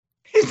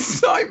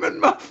Simon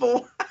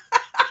Muffle.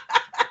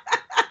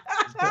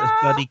 He's got his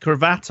bloody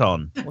cravat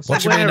on.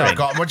 What do you mean I've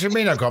got? What do you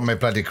mean I've got my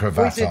bloody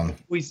cravat on?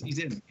 He's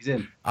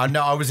in.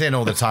 No, I was in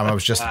all the time. I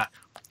was just.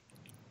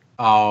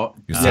 Oh,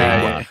 you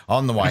see,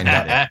 on the wind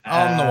up.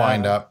 On the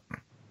wind up.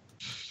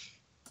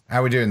 How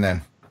are we doing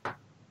then?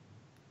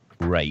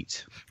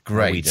 Great.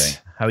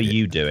 Great. How are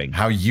you doing?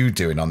 How are you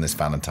doing on this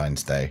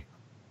Valentine's Day?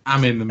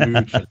 I'm in the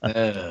mood for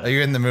love. Are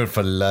you in the mood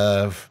for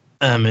love?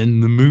 I'm in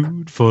the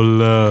mood for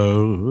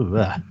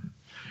love.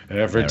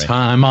 Every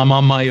time I'm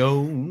on my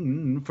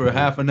own for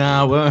half an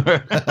hour.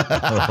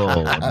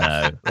 Oh,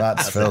 no.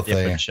 That's filthy. A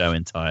different show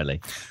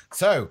entirely.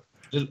 So,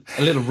 a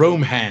little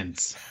Rome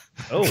hands.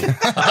 Oh.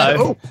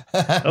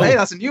 Hey,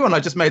 that's a new one. I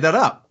just made that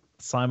up.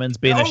 Simon's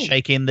been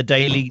shaking the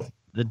Diet Coke.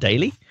 The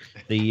Daily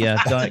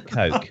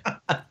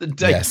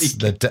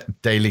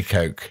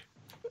Coke.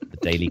 The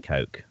Daily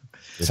Coke.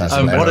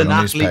 What an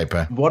athlete!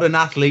 What an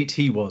athlete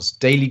he was.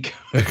 Daily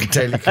Coke.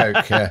 Daily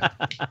Coke. Yeah.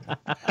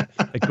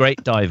 A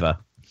great diver.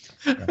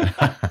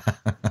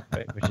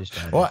 Great British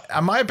diver. What?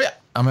 I'm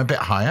a bit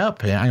high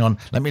up here. Hang on.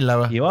 Let me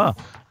lower. You are.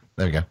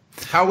 There we go.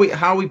 How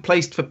are we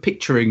placed for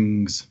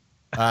picturings?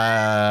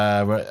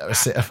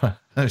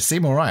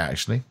 Seem all right,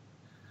 actually.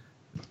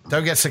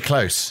 Don't get so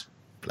close.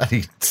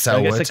 Bloody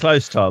Selwood. Don't get so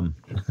close, Tom.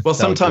 Well,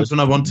 sometimes when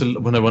I want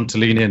to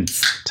lean in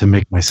to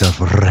make myself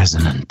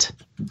resonant.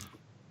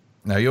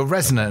 No, you're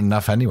resonant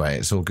enough anyway.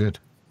 It's all good.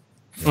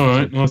 All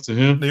right, nice to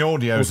hear. The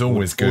audio's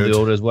always good. All the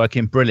audio's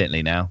working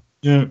brilliantly now.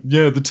 Yeah.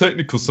 The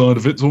technical side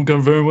of it's all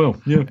going very well.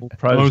 Yeah,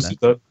 pros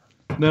now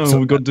all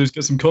we've got to do is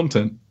get some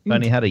content. I've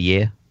only had a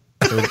year.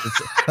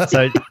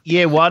 So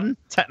year 1,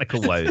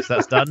 technical woes.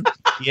 That's done.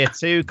 Year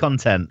 2,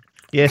 content.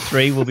 Year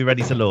 3, we'll be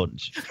ready to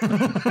launch.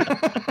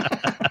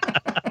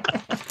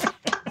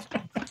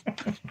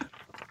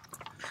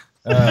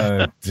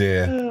 Oh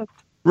dear.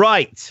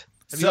 Right.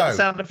 Have you got the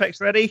sound effects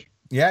ready?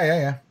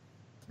 Yeah.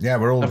 Yeah,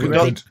 we're all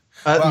good.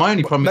 My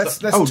only problem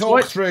is let's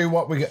talk through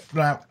what we get.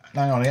 Now,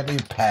 hang on, get me a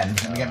pen.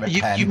 Let me get my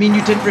pen. You mean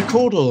you didn't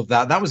record all of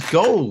that? That was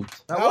gold.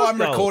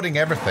 I'm recording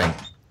everything.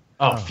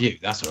 Oh, phew,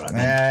 that's all right.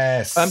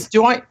 Yes.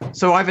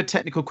 So I have a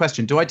technical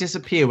question. Do I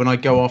disappear when I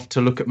go off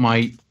to look at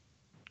my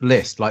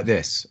list like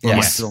this?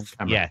 Yes.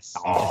 Yes.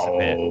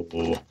 Oh.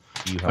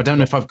 I don't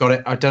know if I've got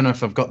it. I don't know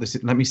if I've got this.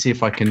 Let me see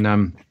if I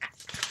can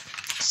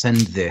send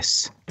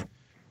this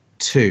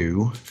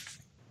to.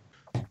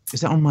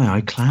 Is that on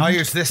my iCloud? I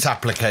use this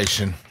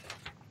application.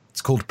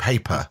 It's called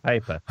Paper.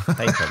 Paper.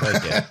 Very good.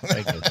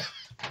 Very good.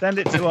 Send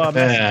it to our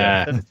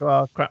messenger. Send it to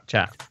our crap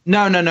chat.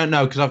 No.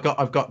 Because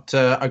I've got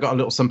a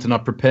little something I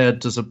prepared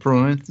to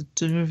surprise the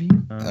two of you.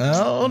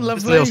 Oh,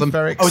 lovely!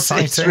 Very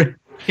exciting.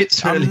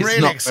 I'm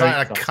really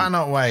excited. I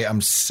cannot wait.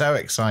 I'm so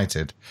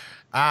excited.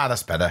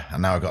 That's better.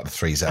 And now I've got the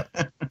 3s up.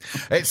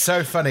 It's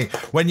so funny.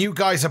 When you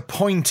guys are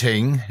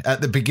pointing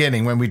at the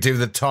beginning, when we do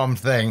the Tom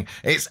thing,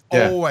 it's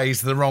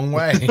always the wrong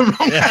way.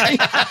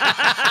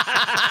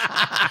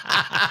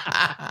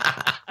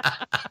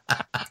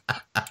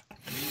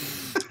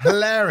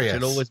 Hilarious.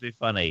 It'll always be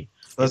funny.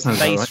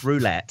 Face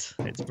roulette.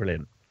 It's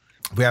brilliant.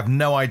 We have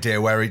no idea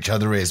where each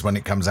other is when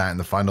it comes out in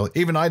the final.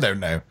 Even I don't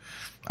know.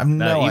 I have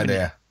no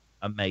idea.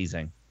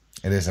 Amazing.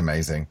 It is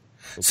amazing.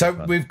 So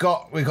we've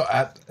got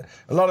a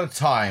lot of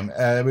time.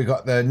 We've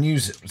got the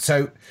news.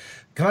 So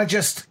can I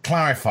just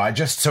clarify,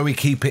 just so we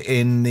keep it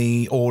in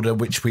the order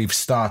which we've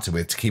started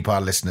with to keep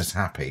our listeners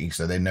happy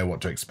so they know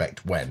what to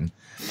expect when.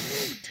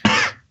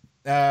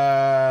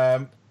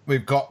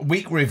 We've got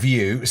week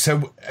review.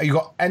 So you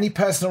got any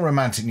personal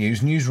romantic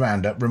news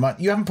roundup.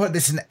 You haven't put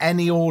this in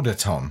any order,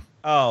 Tom.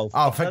 Oh,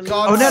 for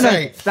God's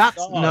sake.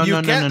 That's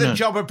you get the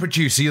job of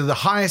producer. You're the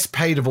highest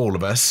paid of all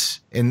of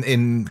us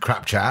in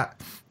Crap Chat.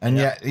 And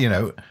yet,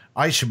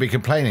 I should be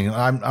complaining.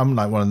 I'm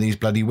like one of these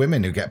bloody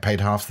women who get paid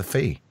half the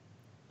fee.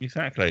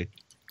 Exactly.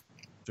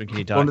 Drinking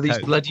your Diet one of these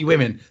Coke. bloody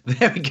women.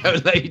 There we go,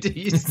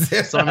 ladies.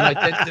 Simon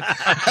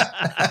identified.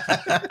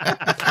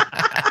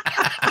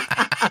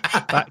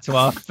 Back to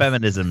our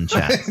feminism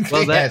chat.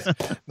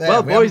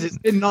 Well, boys, it's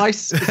been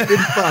nice. It's been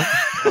fun.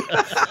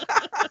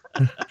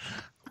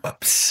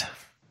 Whoops.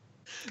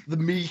 The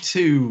Me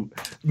Too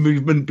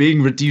movement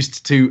being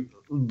reduced to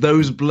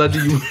those bloody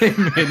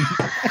women.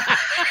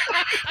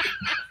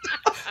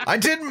 I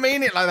didn't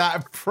mean it like that, I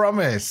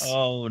promise.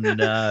 Oh,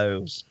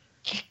 no.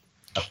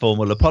 A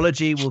formal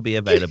apology will be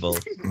available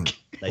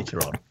later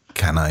on.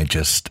 Can I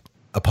just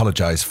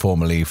apologise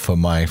formally for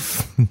my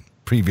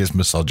previous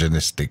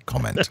misogynistic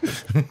comment?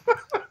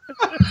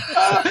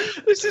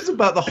 This is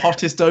about the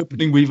hottest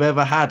opening we've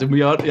ever had, and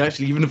we aren't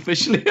actually even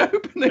officially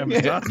opening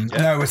it.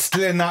 No, we're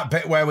still in that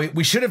bit where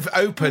we should have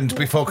opened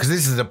before, because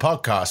this is a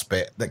podcast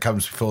bit that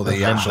comes before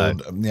the actual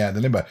the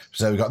limbo.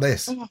 So we got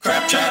this.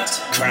 Crap chat,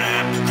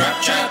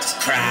 crap chat,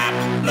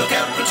 crap. Look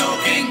out, we're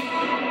talking.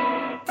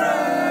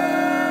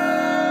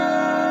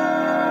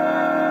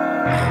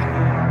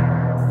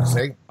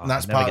 See,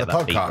 that's part of the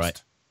podcast. Beat, right?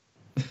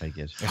 Very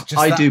good.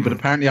 I do, but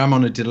apparently I'm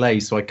on a delay,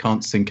 so I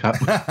can't sync up.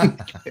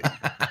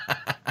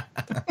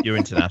 You're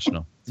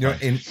international. You're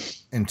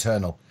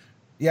internal.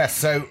 Yeah,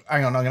 so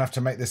hang on, I'm going to have to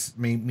make this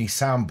me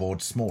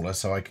soundboard smaller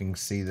so I can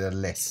see the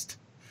list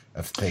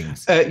of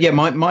things.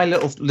 My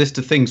little list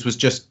of things was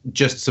just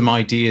some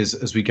ideas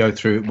as we go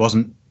through. It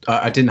wasn't.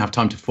 I didn't have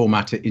time to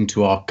format it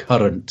into our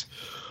current.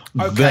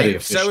 Okay,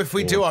 so if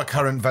we do our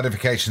current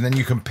verification, then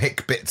you can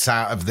pick bits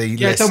out of the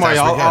list. Yeah, don't worry.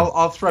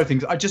 I'll throw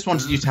things. I just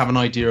wanted you to have an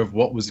idea of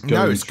what was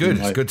going. No, it's good.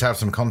 It's good to have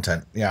some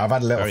content. Yeah, I've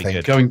had a little thing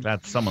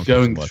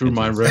going through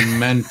my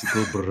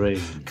romantical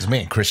brain. Because me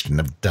and Christian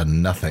have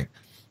done nothing.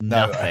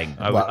 Nothing.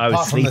 I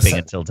was sleeping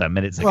until 10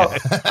 minutes ago. Well,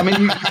 I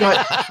mean, you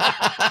guys.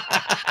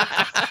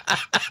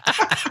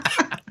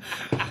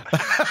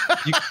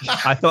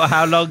 I thought,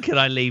 how long can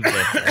I leave this?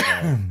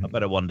 I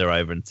better wander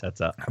over and set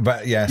up.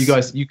 But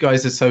yes, you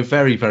guys are so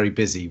very, very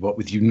busy. What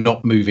with you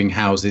not moving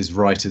houses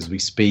right as we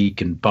speak,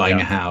 and buying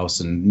a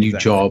house and new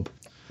job.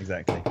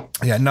 Exactly.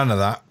 Yeah, none of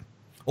that.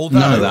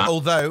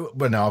 Although,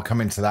 well, no, I'll come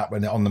into that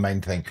when on the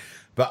main thing.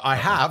 But I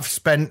have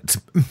spent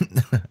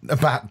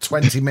about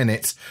 20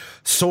 minutes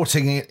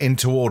sorting it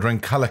into order and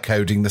color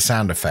coding the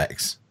sound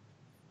effects.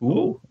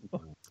 Ooh.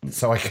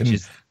 So I can. Which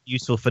is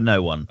useful for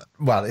no one.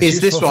 Well,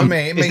 it's useful for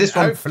me. It means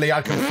hopefully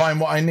I can find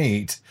what I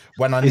need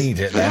when I need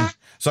it then.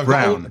 So I've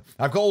got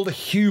all the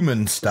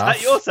human stuff.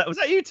 Was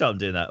that you, Tom,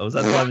 doing that? Or was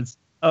that Simon's?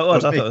 Oh, I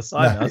thought it was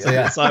Simon. I was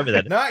like, Simon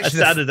then. No, actually,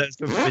 that sounded that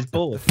from his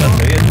board.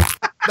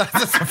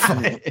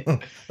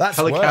 That's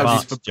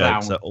Mark's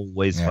jokes are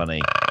always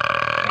funny.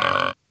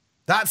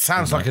 That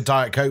sounds like a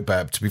Diet Coke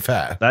burp, to be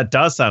fair. That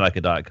does sound like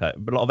a Diet Coke.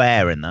 A lot of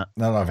air in that.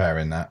 Not a lot of air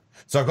in that.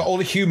 So I've got all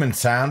the human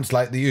sounds,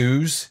 like the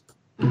ooze.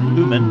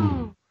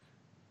 Human.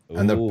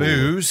 And the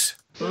booze.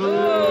 And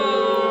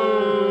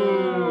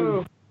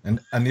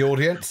the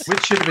audience.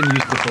 Which should have been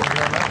used before.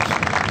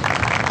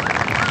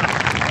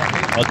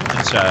 Welcome to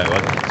the show.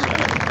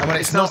 And when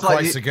it's not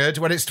quite so good,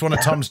 when it's one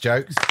of Tom's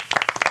jokes.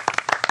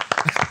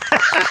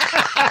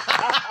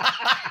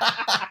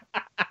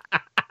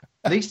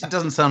 At least it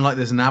doesn't sound like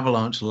there's an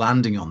avalanche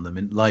landing on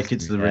them, like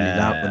it's the really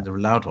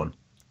loud one.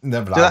 Do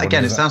that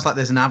again. It sounds like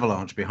there's an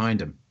avalanche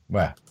behind him.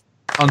 Where?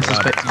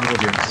 Unsuspecting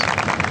audience.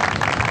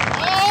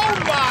 Oh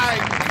my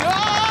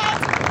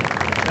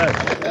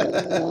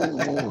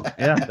god!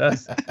 Yeah, it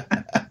does.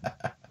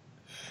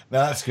 No,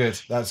 that's good.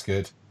 That's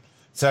good.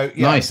 So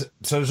yeah, nice.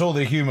 So there's all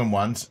the human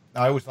ones.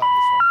 I always like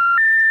this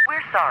one.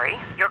 We're sorry.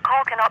 Your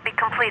call cannot be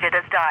completed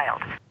as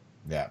dialed.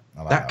 Yeah,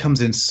 I like that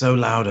comes in so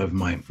loud over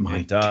my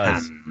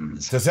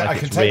cans. Does it? I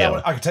can take that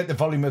one, I can take the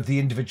volume of the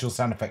individual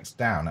sound effects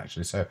down,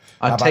 actually. So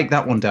I'd take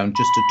that one down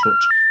just a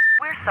touch.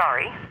 We're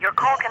sorry. Your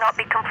call cannot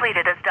be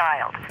completed as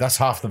dialed. That's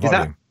half the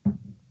volume.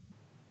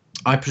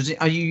 I presume.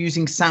 Are you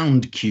using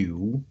Sound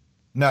Cue?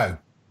 No,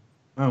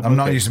 I'm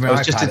not using my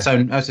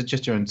iPad. It's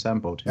just your own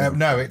soundboard.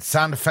 No, it's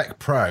Sound Effect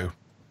Pro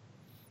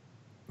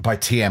by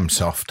TM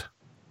Soft.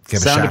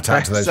 Give a shout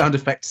out to those. Sound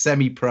Effect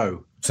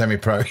Semi-Pro.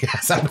 Semi-Pro, yeah.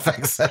 Sound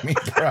Effects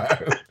Semi-Pro.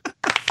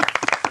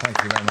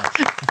 Thank you very much.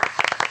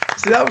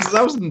 See, that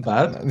wasn't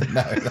bad.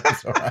 No,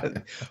 that's all right.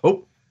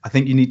 Oh, I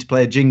think you need to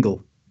play a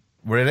jingle.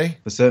 Really?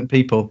 For certain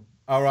people.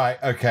 All right,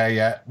 okay,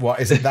 yeah. What,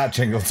 is it that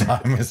jingle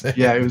time, is it?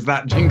 Yeah, it was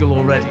that jingle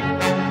already.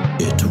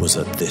 It was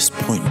at this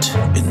point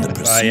in the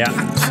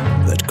proceedings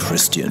that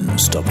Christian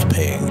stopped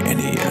paying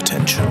any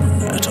attention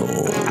at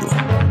all.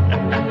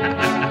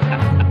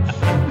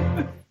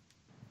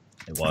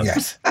 It was.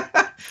 Yes.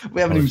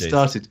 We haven't even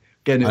started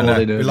getting it all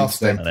in. We lost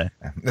him.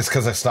 That's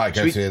because I started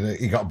going through.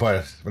 He got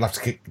bored. We'll have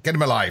to get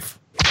him alive.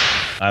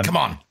 Come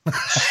on.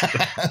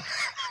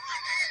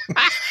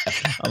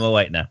 I'm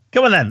awake now.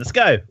 Come on then, let's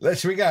go.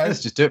 Should we go?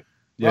 Let's just do it.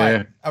 Yeah.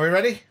 Right. Are we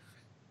ready?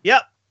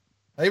 Yep.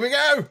 Here we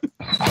go.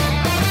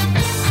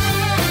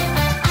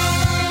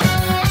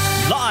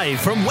 Live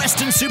from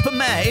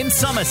Weston-super-Mare in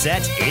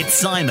Somerset, it's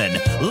Simon.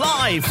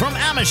 Live from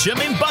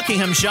Amersham in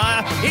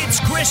Buckinghamshire, it's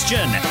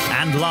Christian.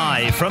 And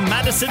live from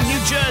Madison, New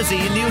Jersey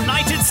in the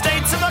United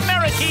States of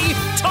America,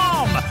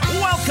 Tom.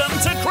 Welcome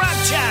to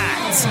Crap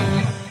Chat.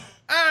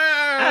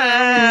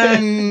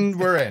 And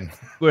we're in.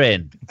 We're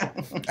in.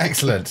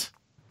 Excellent.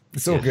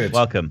 It's all good.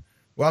 Welcome.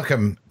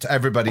 Welcome to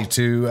everybody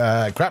to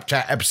Crap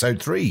Chat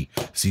episode 3,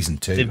 season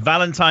 2. The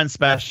Valentine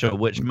special,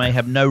 which may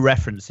have no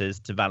references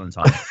to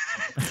Valentine.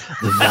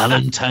 The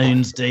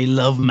Valentine's Day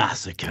Love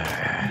Massacre.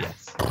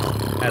 Yes.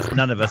 As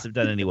none of us have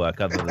done any work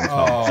other than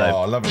Tom.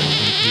 Oh, lovely.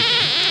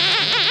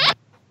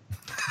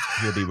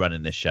 You'll be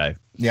running this show.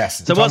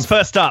 Yes. So what's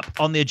first up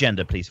on the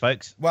agenda, please,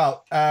 folks?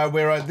 Well,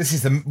 we're on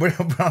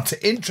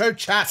to intro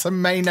chat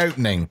and main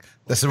opening.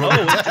 That's main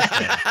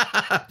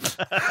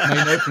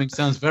opening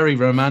sounds very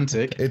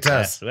romantic. It does.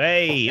 Yes.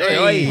 Hey,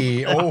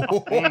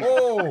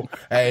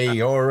 hey,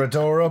 you're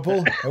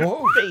adorable.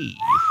 Oh.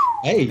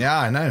 Hey. Yeah,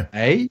 I know.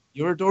 Hey,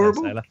 you're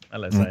adorable.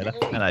 Hello, Sailor.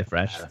 Hello,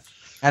 Fresh.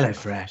 Hello,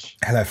 Fresh.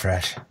 Hello,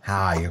 Fresh.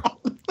 How are you?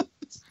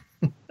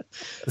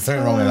 There's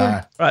something wrong with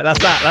that. Right, that's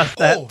that. That's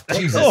that. Oh,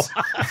 Jesus.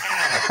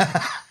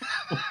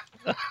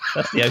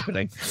 That's the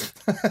opening.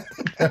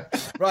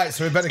 Right,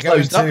 so we better go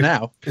into... up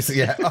now.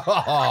 Yeah.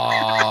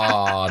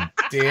 Oh,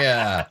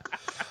 dear.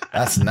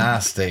 That's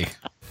nasty.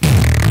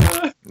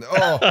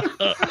 Oh.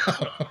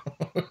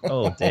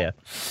 Oh dear!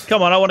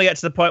 Come on, I want to get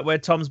to the point where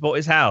Tom's bought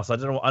his house. I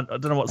don't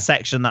know what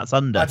section that's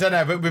under. I don't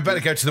know, but we better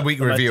go to the week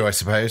review, I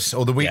suppose,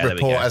 or the week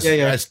report,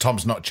 as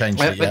Tom's not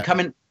changed it yet.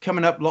 But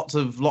coming up, lots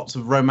of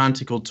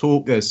romantical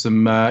talk. There's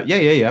some,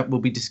 We'll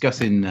be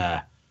discussing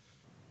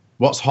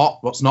what's hot,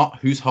 what's not,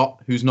 who's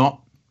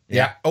not.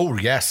 Yeah. Oh,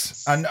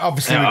 yes. And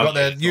obviously we've got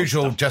the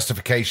usual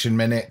justification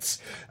minutes,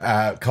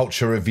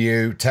 culture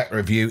review, tech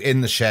review,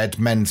 in the shed,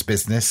 men's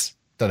business.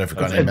 Don't know if we've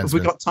got any men's business.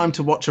 We've got time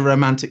to watch a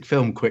romantic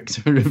film quick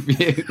to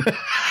review.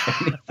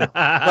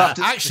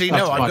 Actually,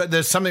 no,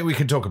 there's something we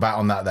can talk about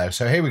on that, though.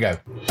 So here we go.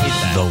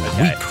 The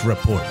Week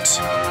Report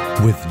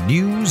with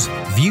news,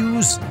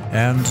 views,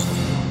 and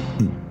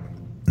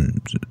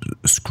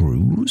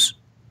screws.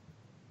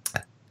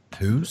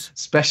 Who's?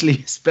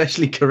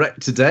 Especially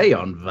correct today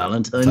on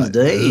Valentine's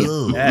Day.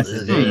 Yes,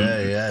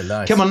 yeah,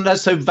 nice. Come on,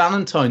 so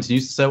Valentine's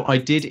news. So I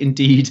did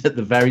indeed, at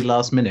the very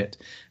last minute,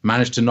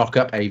 manage to knock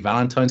up a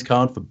Valentine's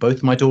card for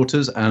both my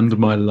daughters and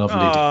my lovely.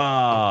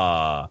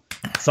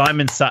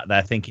 Simon sat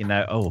there thinking,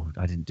 "Now,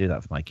 I didn't do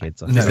that for my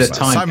kids."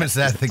 Simon's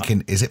there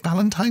thinking, "Is it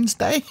Valentine's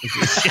Day?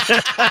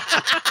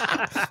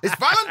 It's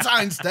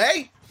Valentine's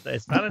Day."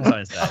 It's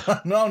Valentine's Day.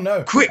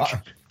 No.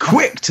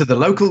 Quick to the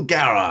local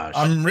garage.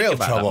 I'm real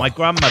trouble. My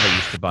grandmother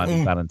used to buy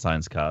me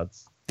Valentine's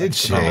cards. Did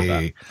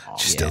she?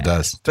 She still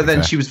does. But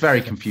then she was very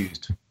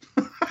confused.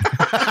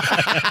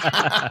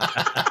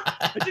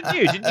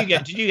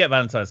 Didn't you get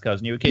Valentine's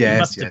cards when you were a kid?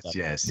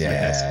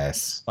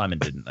 Yes. Simon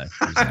didn't though.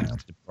 He was a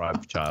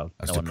deprived child.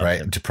 I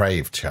was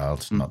depraved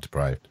child, not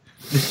deprived.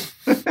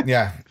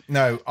 Yeah.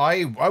 No,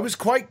 I was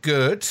quite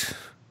good.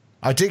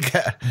 I did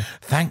get,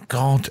 thank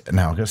God.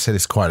 Now I'm going to say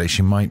this quietly.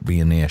 She might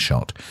be in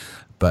earshot,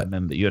 but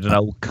remember, you had an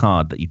old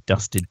card that you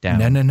dusted down.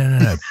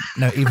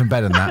 No, even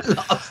better than that.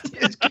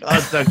 His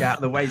card dug out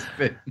the waste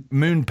bin.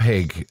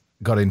 Moonpig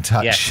got in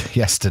touch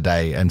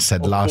yesterday and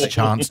said last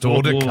chance to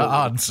order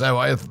cards. So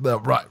I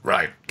thought,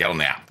 right, get on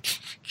the app.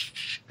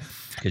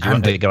 Because you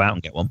wanted to go out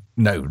and get one.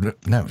 No,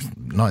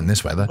 not in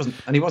this weather.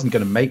 And he wasn't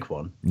going to make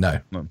one. No.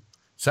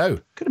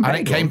 So, and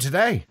it came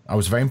today. I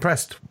was very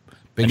impressed.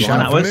 Big shout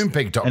out for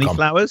moonpig.com. Any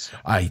flowers?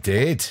 I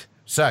did.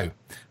 So,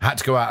 had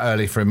to go out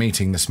early for a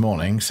meeting this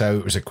morning, so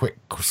it was a quick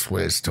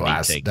whiz to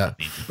Asda.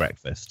 Meaty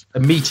breakfast. A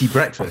meaty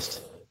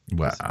breakfast.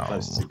 Well,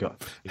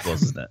 it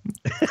was, isn't it?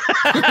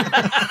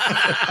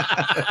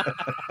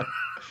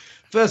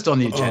 First on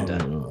the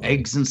agenda,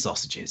 eggs and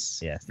sausages.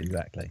 Yes,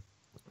 exactly.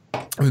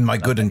 With my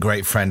good and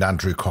great friend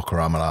Andrew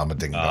Cockerama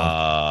Ding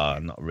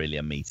Dong. Not really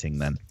a meeting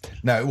then.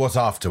 No, it was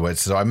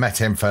afterwards. So I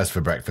met him first for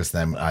breakfast,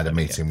 then I had a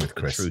meeting with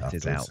Chris. The truth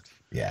afterwards. Is out.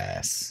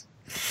 Yes.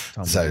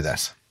 So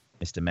that's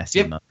Mr.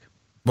 Messy Muck.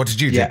 What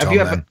did you do, Tom,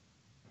 then?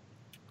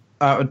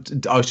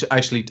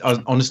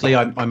 Honestly,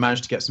 I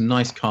managed to get some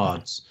nice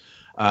cards.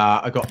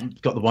 I got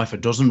the wife a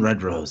dozen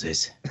red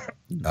roses.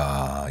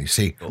 You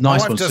see,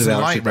 nice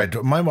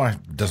my wife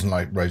doesn't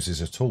like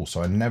roses at all,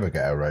 so I never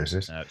get her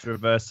roses. No, it's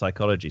reverse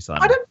psychology,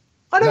 Simon.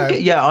 I don't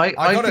get. Yeah, I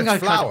got think her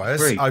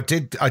flowers. I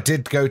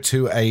did go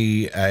to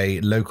a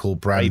local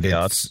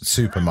branded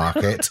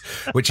supermarket,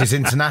 which is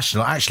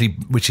international, actually,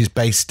 which is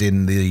based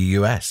in the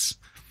US,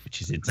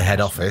 which is the head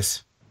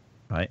office,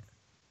 right?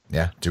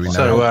 Yeah. Do we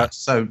know?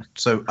 So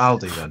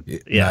Aldi then?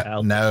 Yeah.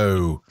 Aldi.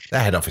 No,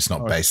 their head office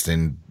not based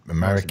in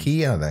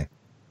America, are they?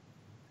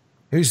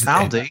 Who's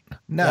Aldi?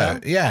 No.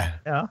 Yeah.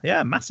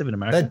 Yeah. Massive in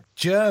America. They're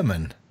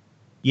German.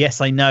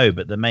 Yes, I know,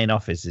 but the main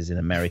office is in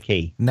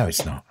America. No,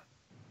 it's not.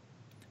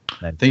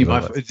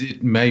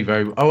 It may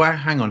very. Oh,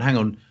 hang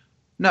on.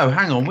 No,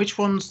 hang on. Which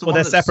one's the one?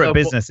 Well, they're separate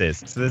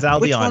businesses. So there's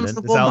Aldi Ireland, there's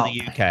Walmart?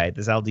 Aldi UK,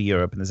 there's Aldi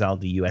Europe, and there's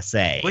Aldi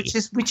USA. Which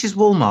is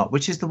Walmart?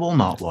 Which is the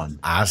Walmart one?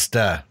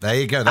 Asda. There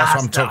you go. That's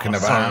what I'm talking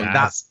about.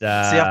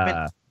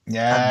 Asda.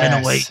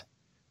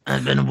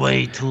 I've been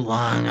away too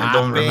long.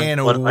 I've been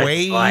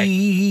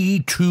away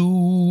too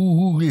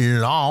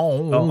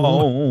long.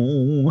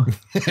 Oh,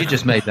 you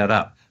just made that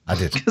up. I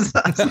did.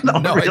 That's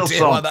not a real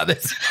song. What that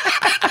is.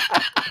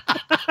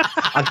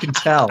 I can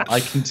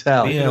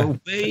tell. Yeah.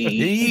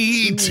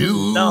 Way too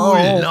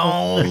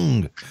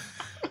long.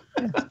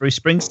 Bruce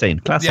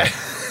Springsteen, classic.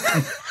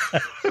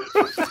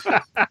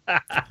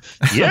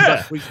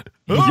 Yeah.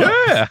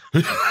 Yeah.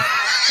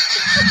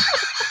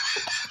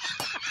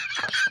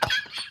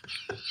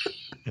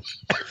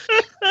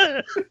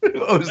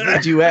 What was the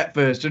duet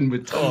version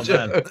with Tom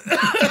Jones?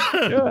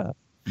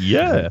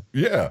 Yeah.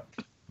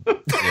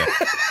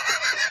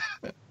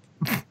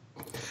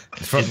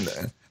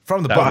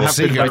 From the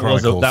Bundesliga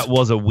Chronicles. That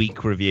was a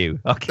weak review.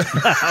 Okay.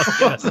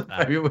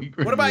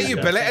 What about you,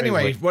 Billy?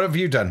 Anyway, what have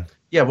you done?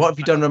 Yeah, what have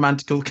you done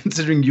romantical,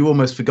 considering you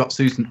almost forgot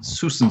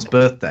Susan's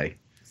birthday?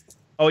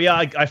 Oh, yeah,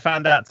 I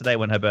found out today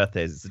when her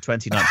birthday is. It's the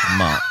 29th of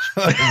March.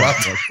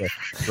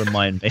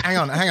 Remind me. Hang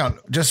on.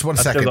 Just one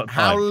second.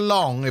 How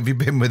long have you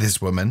been with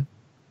this woman?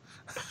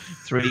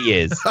 3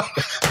 years.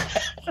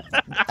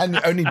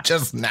 And only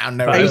just now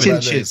know 8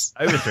 inches.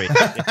 Over 3.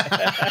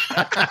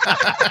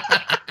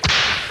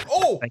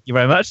 Oh! Thank you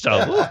very much,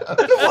 Tom.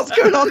 What's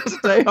going on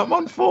today? I'm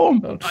on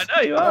form. I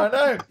know you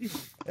are.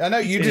 I know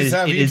you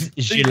deserve it. It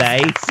is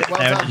Gillet.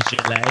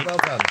 Well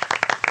done.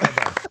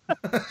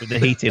 with the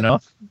heating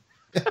off.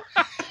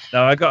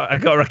 No, I got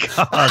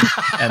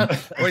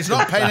Ricard. Well, he's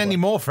not paying any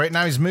more for it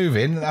now. He's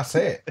moving. That's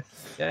it.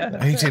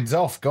 Yeah, heating's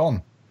off,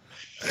 gone.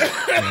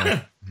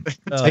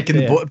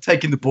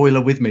 Taking the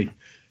boiler with me.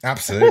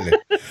 Absolutely.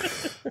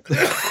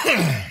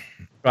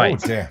 Right.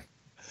 Oh dear.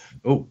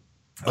 Oh.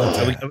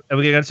 Are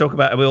we going to talk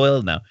about? Are we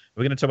all now?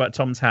 We're going to talk about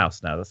Tom's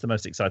house now. That's the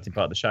most exciting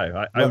part of the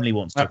show. I only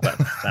want to talk about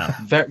Tom's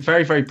house.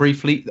 Very, very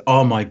briefly.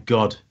 Oh my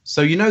God!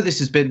 So this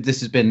has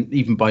been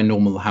even by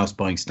normal house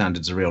buying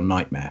standards a real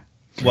nightmare.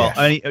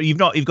 Well, you've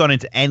gone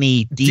into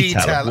any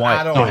detail of why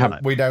at all.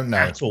 We don't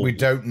know. We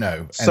don't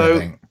know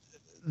anything.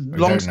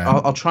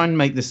 I'll try and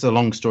make this a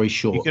long story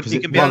short. You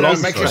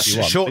can make a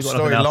short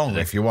story long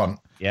if you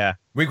want. Yeah,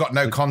 we've got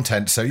no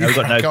content, so we've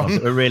got no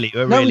content. We're really.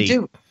 We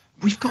do.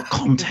 We've got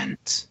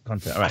content. All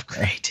right. I've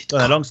created.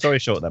 Long story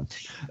short, then.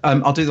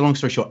 I'll do the long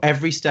story short.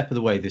 Every step of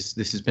the way, this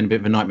has been a bit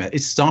of a nightmare.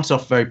 It started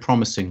off very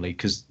promisingly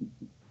because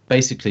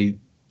basically,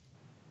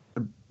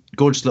 a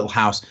gorgeous little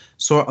house.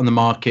 Saw it on the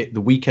market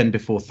the weekend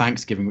before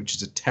Thanksgiving, which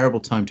is a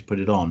terrible time to put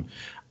it on,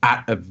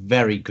 at a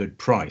very good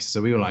price.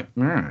 So we were like,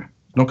 not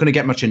going to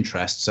get much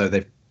interest. So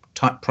they've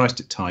priced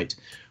it tight.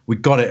 We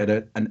got it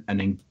at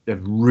a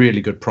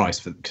really good price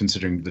for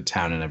considering the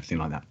town and everything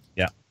like that.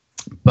 Yeah,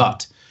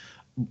 but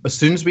as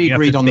soon as we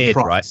agreed on the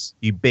price, right?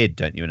 You bid,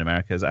 don't you, in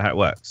America? Is that how it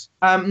works?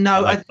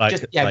 No,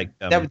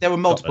 there were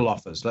multiple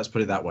offers. Let's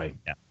put it that way.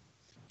 Yeah.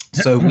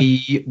 So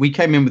we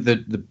came in with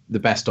the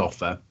best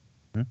offer,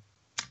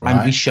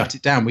 and we shut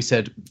it down. We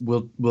said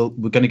we're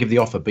going to give the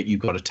offer, but you've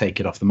got to take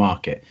it off the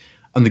market.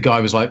 And the guy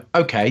was like,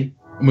 okay,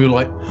 and we were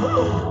like,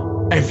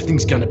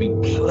 everything's going to be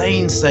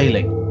plain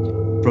sailing.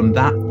 From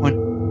that point.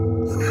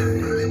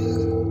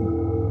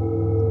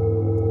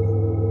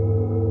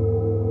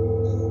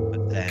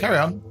 Carry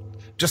on.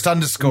 Just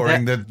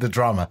underscoring the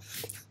drama.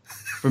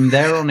 From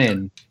there on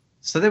in,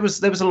 so there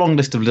was a long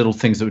list of little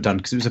things that were done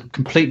because it was a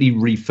completely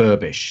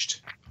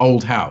refurbished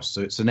old house.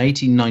 So it's an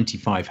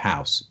 1895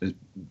 house,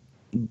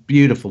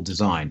 beautiful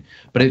design,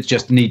 but it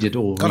just needed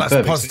all. God,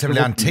 that's positively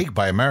antique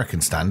by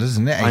American standards,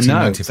 isn't it?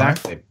 1895. I know,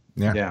 exactly.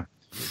 Yeah.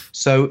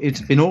 So it's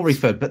been all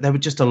refurbed, but there were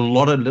just a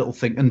lot of little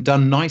things and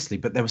done nicely,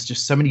 but there was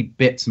just so many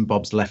bits and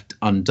bobs left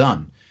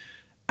undone.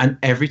 And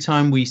every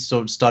time we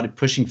sort of started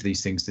pushing for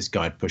these things, this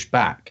guy had pushed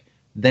back.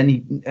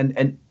 Then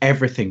and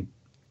everything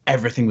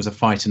was a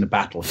fight and a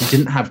battle. He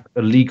didn't have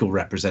a legal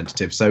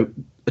representative, so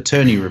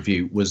attorney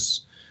review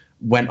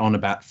went on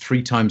about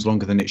 3 times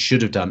longer than it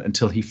should have done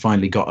until he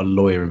finally got a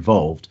lawyer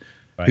involved,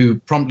 who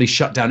promptly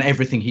shut down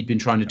everything he'd been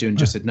trying to do and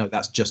just said, no,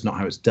 that's just not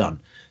how it's done.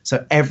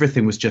 So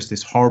everything was just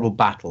this horrible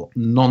battle,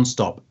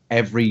 non-stop,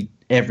 every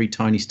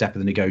tiny step of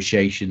the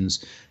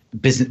negotiations,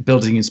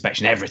 building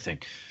inspection, everything.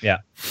 Yeah.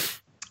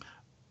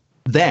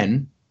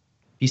 Then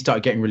he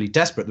started getting really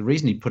desperate. The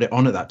reason he put it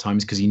on at that time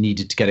is because he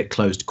needed to get it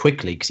closed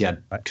quickly because he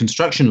had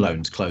construction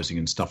loans closing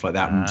and stuff like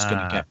that and was going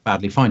to get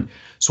badly fined.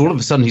 So all of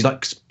a sudden he's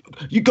like,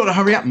 you got to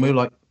hurry up. And we were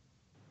like,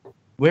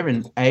 we're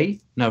in A,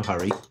 no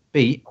hurry.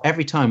 B,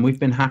 every time we've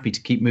been happy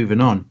to keep moving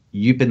on.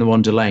 You've been the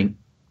one delaying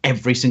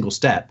every single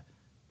step.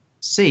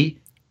 C,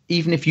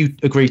 even if you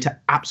agree to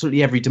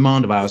absolutely every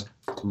demand of ours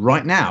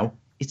right now,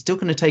 it's still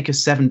going to take us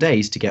 7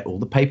 days to get all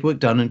the paperwork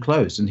done and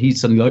closed. And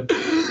he's suddenly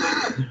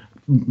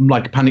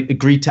like a panic,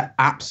 agreed to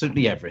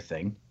absolutely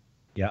everything.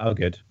 Yeah, oh,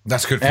 good.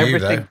 That's good for you,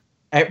 though.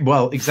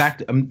 Well,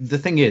 exactly. The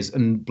thing is,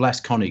 and bless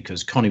Connie,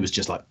 because Connie was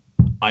just like,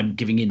 I'm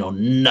giving in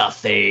on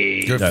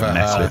nothing. Good don't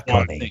mess with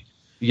Connie.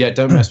 Yeah,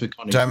 don't mess with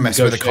Connie. Don't mess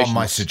with the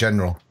Conmeister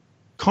General.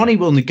 Connie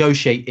will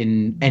negotiate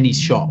in any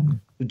shop,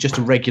 just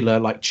a regular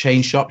like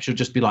chain shop. She'll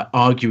just be like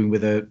arguing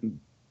with a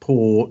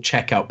poor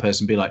checkout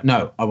person, be like,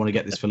 no, I want to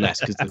get this for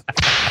less.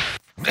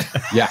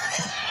 Yeah.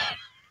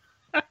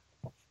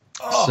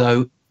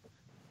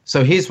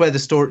 So here's where the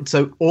story.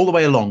 So all the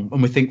way along,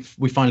 and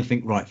we finally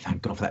think, right,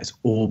 thank God for that. It's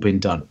all been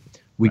done.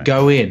 We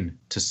go in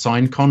to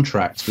sign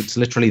contracts. It's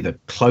literally the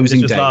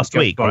closing day. This was last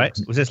week, right?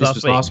 Was this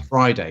last week? Last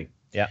Friday.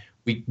 Yeah.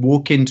 We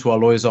walk into our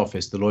lawyer's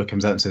office. The lawyer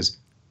comes out and says,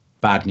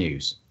 bad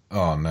news.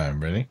 Oh, no,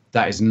 really?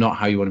 That is not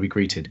how you want to be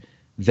greeted.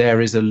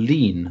 There is a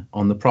lien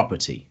on the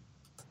property.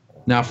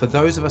 Now, for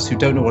those of us who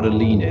don't know what a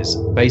lien is,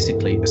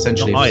 basically,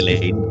 essentially... Not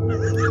Eileen.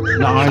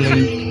 Not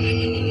Eileen.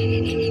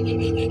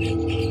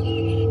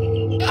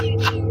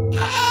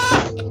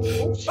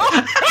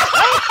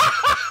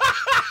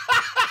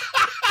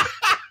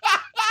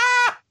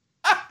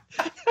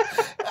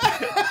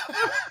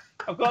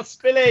 I've got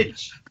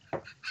spillage.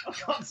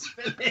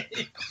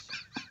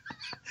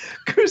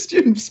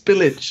 Christian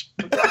Spillage.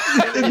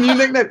 The new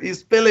nickname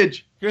is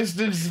Spillage.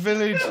 Christian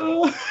Spillage.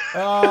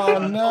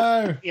 Oh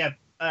no. Yeah.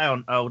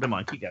 Oh, never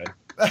mind. Keep going.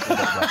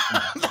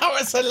 That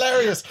was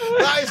hilarious.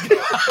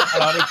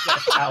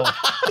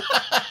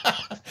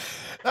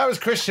 That was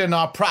Christian,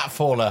 our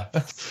pratfaller.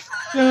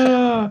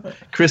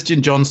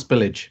 Christian John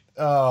Spillage.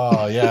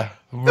 Oh yeah,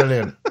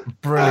 brilliant.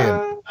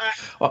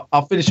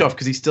 I'll finish off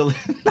because he's still.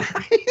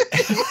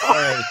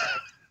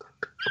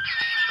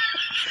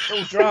 It's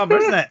all drama,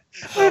 isn't it?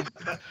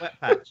 Wet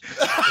patch.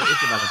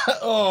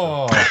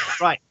 Oh,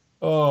 right.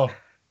 Oh,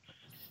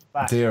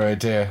 back. dear, oh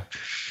dear.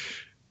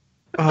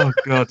 Oh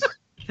God.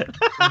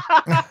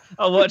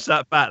 I'll watch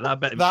that back. That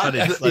bet funny.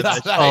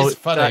 That is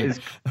funny.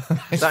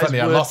 It's funny.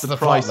 I lost the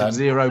price of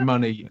zero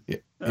money.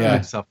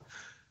 Yeah. So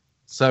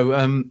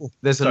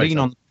there's a lien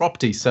on the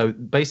property. So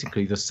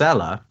basically, the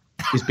seller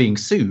is being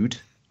sued.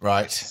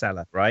 Right.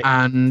 Seller. Right.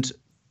 And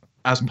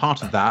as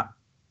part of that,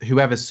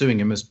 whoever's suing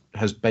him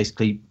has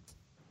basically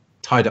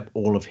tied up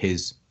all of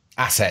his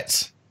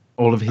assets.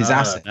 All of his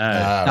assets.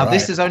 No. Now,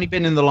 this has only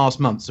been in the last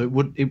month,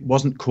 so it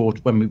wasn't caught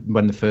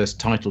when the first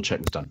title check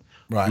was done.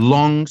 Right.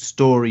 Long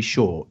story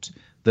short,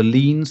 the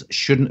liens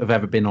shouldn't have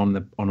ever been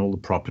on all the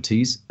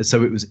properties,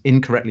 so it was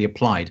incorrectly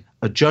applied.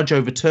 A judge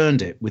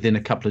overturned it within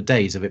a couple of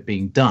days of it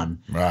being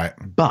done. Right.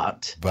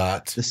 But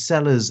the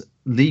seller's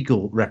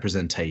legal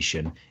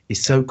representation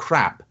is so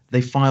crap,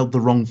 they filed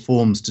the wrong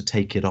forms to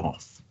take it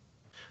off.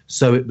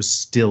 So it was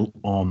still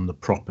on the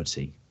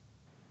property.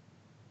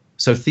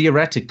 So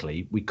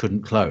theoretically, we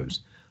couldn't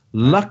close.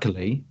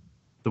 Luckily,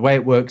 the way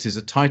it works is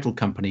a title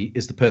company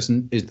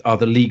are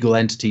the legal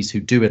entities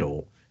who do it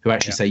all, who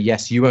actually say,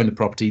 yes, you own the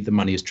property, the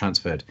money is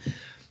transferred.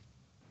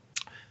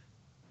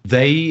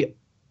 They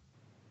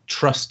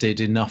trusted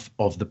enough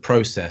of the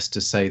process to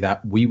say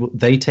that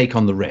they take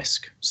on the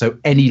risk. So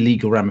any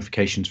legal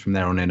ramifications from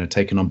there on in are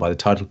taken on by the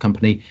title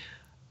company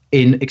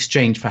in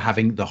exchange for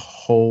having the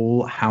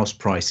whole house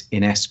price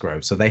in escrow.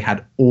 So they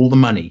had all the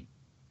money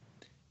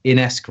in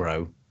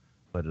escrow,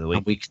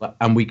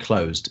 and we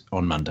closed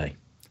on Monday.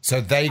 So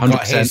they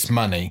got his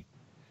money,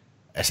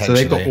 essentially.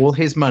 So they've got all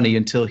his money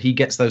until he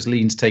gets those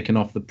liens taken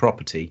off the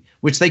property,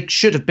 which they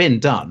should have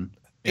been done.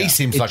 He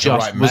seems like a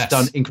right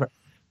mess.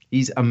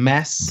 He's a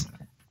mess,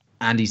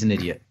 and he's an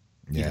idiot.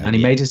 Yeah. And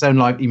he made his own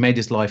life. He made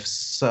his life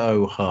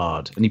so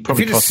hard, and he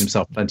probably cost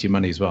himself plenty of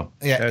money as well.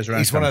 Yeah,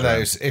 he's one of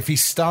those. If he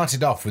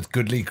started off with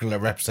good legal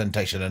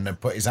representation and then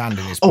put his hand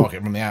in his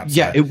pocket from the outside,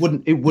 yeah, it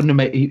wouldn't have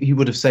made. He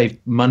would have saved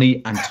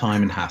money and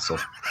time and hassle.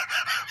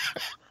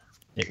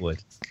 It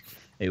would.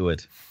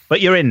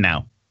 But you're in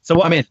now. So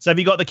what? I'm in. So have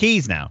you got the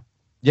keys now?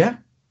 Yeah.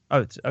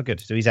 Oh, good.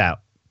 So he's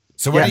out.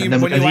 So has he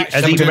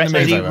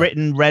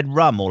written red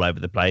rum all over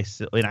the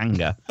place in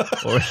anger,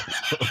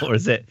 or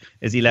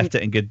is he left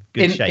it in good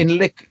shape?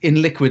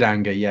 In liquid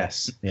anger,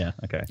 yes. Yeah.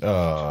 Okay.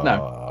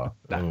 No,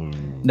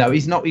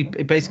 he's not. He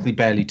basically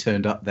barely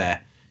turned up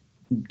there,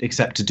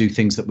 except to do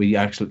things that we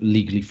actually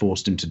legally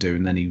forced him to do,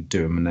 and then he'd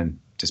do them and then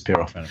disappear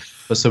off.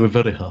 But so we're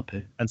very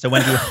happy. And so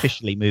when do you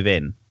officially move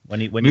in?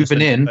 When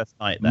moving in first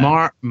night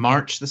there?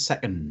 March the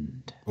 2nd.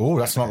 Oh,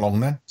 that's not long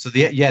then. So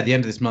the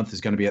end of this month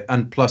is going to be,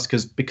 and plus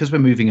because we're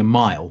moving a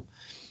mile,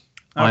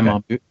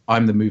 okay.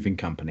 I'm the moving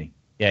company.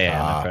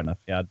 Yeah, fair enough.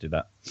 Yeah, I'd do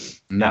that.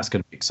 And that's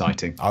going to be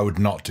exciting. I would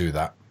not do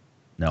that.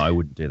 No, I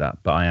wouldn't do that,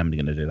 but I am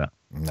going to do that.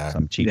 No, so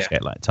I'm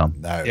cheapskate like Tom.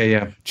 No,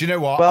 yeah. Do you know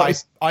what? Well,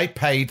 I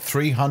paid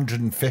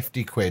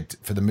 350 quid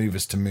for the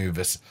movers to move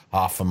us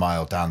half a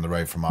mile down the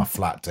road from our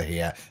flat to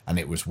here, and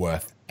it was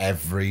worth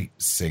every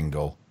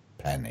single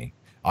penny.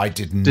 I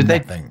did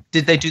nothing.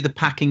 Did they do the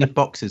packing of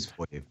boxes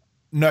for you?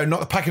 No,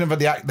 not the packing of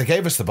they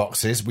gave us the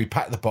boxes. We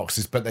packed the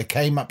boxes, but they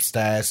came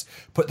upstairs,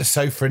 put the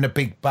sofa in a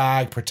big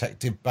bag,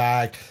 protective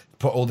bag,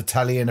 put all the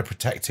telly in a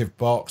protective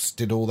box,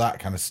 did all that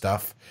kind of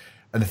stuff.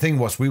 And the thing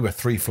was, we were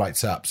 3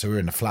 flights up, so we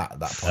were in a flat at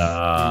that point.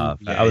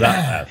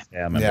 I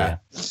remember. Yeah.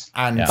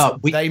 And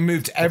they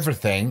moved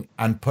everything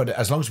and put it,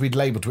 as long as we'd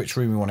labelled which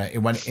room we wanted,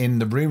 it went in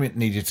the room it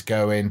needed to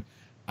go in,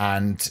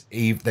 and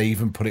they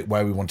even put it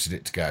where we wanted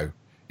it to go.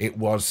 It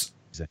was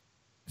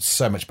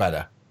so much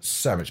better.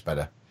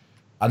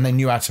 And they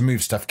knew how to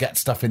move stuff, get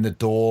stuff in the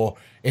door.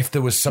 If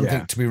there was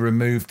something to be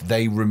removed,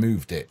 they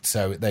removed it.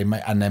 So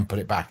and then put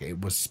it back.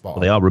 It was spot on.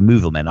 Well, they are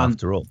removal men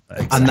after all.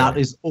 Exactly. And that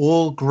is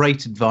all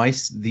great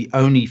advice. The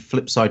only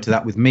flip side to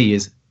that with me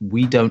is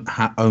we don't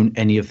own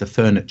any of the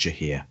furniture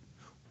here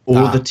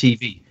or the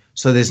TV.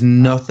 So there's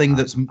nothing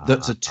that's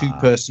a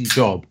 2-person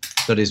job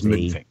that is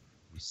moving.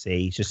 You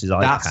see, it's just his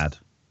iPad.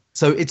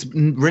 So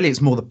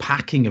it's more the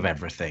packing of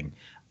everything.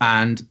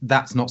 And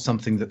that's not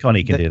something that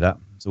Connie can do that.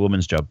 It's a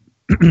woman's job.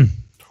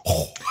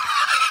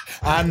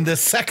 And the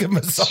second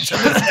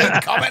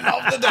misogynist comment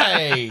of the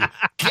day.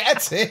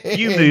 Get it?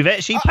 You move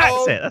it, she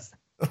packs it. That's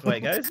the way it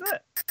goes, isn't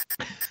it?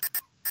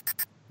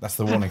 That's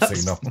the warning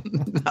signal.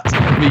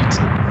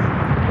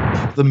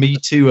 That's the Me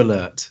Too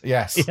alert.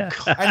 Yes. Yeah.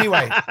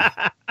 Anyway,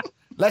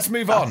 let's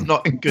move on.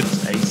 Not in good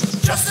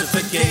taste.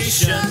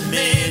 Justification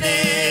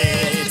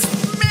minute.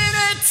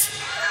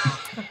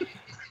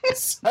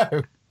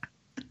 So,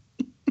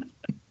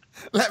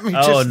 let me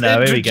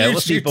here we go.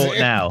 What's he bought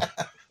now?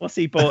 What's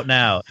he bought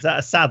now? Is that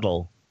a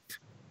saddle?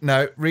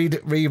 No,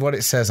 read what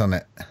it says on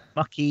it.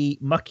 Mucky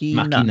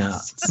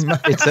nuts.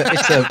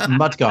 It's a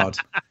mudguard.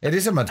 It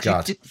is a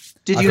mudguard.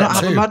 Did you not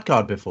have a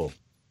mudguard before?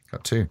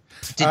 Got 2.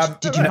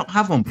 Did you not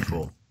have one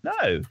before?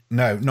 No,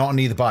 not on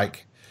either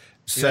bike.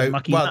 So,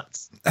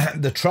 nuts.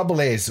 The trouble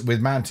is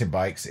with mountain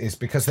bikes is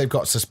because they've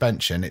got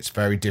suspension, it's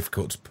very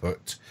difficult to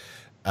put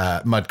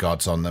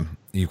mudguards on them.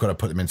 You've got to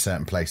put them in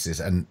certain places,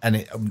 and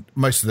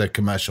most of the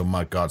commercial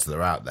mudguards that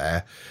are out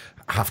there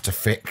have to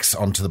fix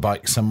onto the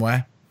bike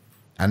somewhere,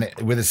 and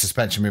with the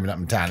suspension moving up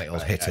and down, it'll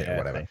hit it or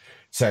whatever.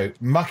 So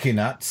Mucky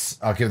Nuts,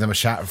 I'll give them a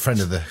shout. A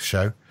friend of the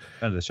show.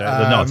 Friend of the show.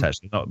 They're not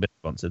actually not a bit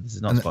sponsored. This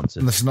is not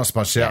sponsored. This is not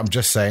sponsored. Yeah. I'm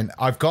just saying.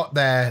 I've got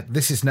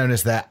this is known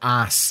as their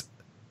ass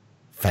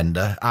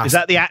fender. Is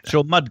that the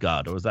actual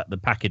mudguard, or is that the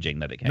packaging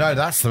that it came? No,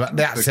 that's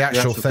the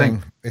actual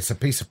thing. It's a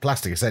piece of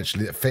plastic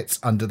essentially that fits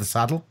under the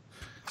saddle.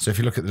 So if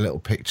you look at the little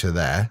picture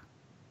there,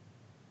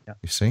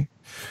 you see.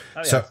 Oh,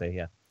 yeah, so I see,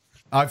 yeah.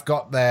 I've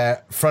got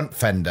their front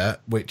fender,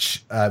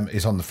 which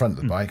is on the front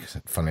of the bike,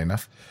 funnily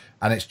enough,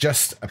 and it's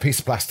just a piece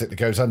of plastic that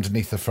goes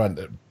underneath the front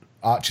that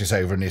arches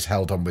over and is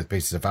held on with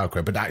pieces of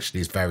Velcro, but actually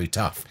is very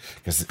tough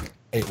because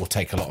it will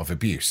take a lot of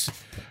abuse,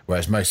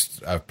 whereas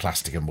most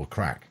plastic and will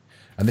crack.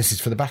 And this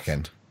is for the back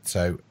end.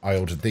 So I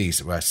ordered these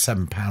that were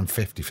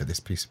 £7.50 for this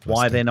piece of plastic.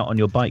 Why are they not on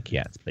your bike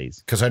yet,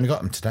 please? Because I only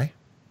got them today.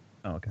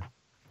 Oh, okay.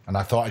 And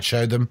I thought I'd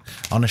show them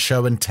on a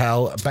show and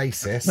tell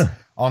basis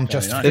on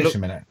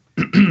Justification Minute.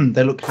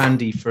 They look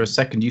handy for a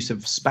second use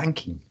of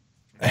spanking.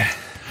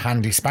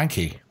 Handy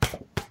spanky.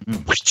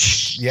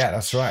 Yeah,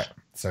 that's right.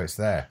 So it's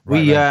there.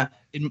 Right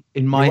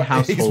in my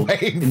household.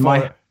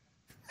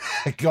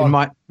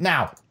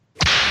 Now.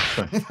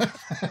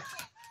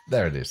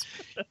 There it is.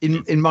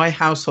 In my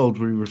household,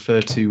 we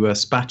refer to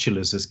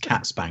spatulas as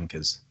cat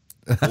spankers.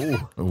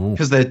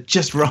 Because they're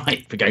just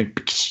right for going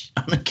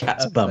on a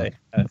cat's bum.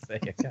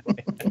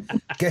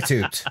 Get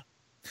out.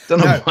 Don't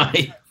know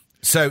why.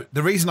 So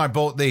the reason I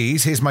bought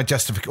these, here's my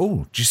justification.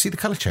 Oh, do you see the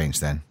colour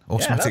change then?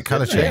 Automatic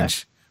colour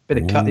change. Yeah.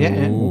 Bit of cut,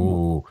 yeah.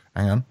 Ooh,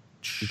 hang on.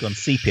 You've gone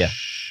sepia.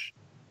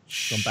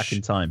 Gone back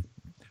in time.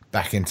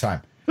 Back in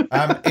time.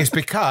 It's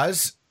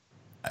because...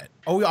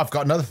 I've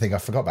got another thing. I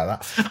forgot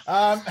about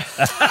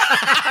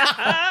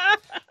that.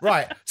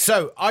 Right.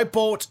 So I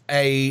bought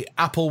a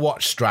Apple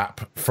Watch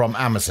strap from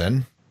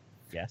Amazon.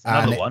 Yes,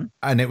 another one.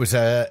 And it was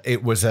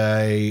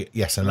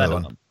another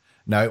one.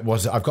 No, it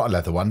was. I've got a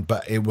leather one,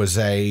 but it was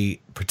a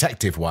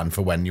protective one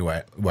for when you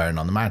were wearing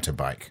on the mountain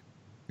bike.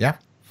 Yeah.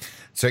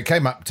 So it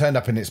turned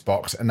up in its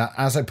box, and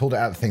as I pulled it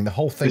out of the thing, the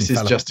whole thing. This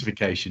is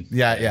justification.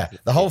 Yeah.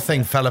 The whole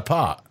thing fell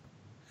apart.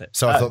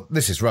 So I thought,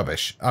 this is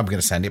rubbish. I'm going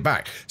to send it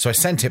back. So I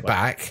sent it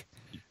back,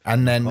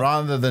 and then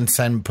rather than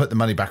put the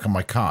money back on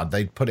my card,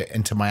 they put it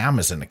into my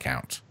Amazon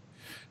account.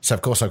 So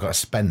of course I've got to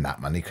spend that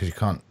money because you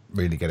can't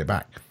really get it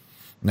back.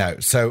 No,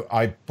 so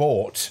I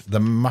bought the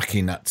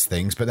Mucky Nuts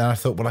things, but then I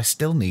thought, well, I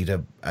still need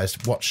a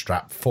watch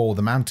strap for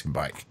the mountain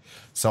bike.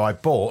 So I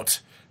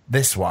bought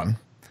this one,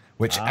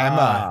 which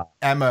Emma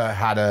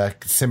had a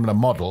similar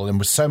model and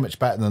was so much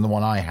better than the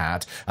one I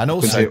had. And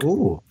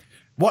also,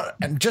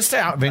 just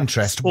out of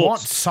interest, what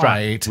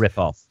side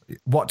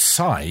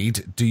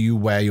do you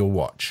wear your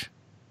watch?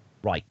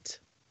 Right.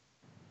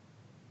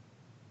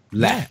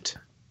 Left.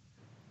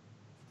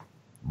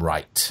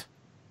 Right.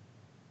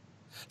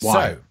 Why?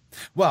 So,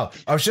 well,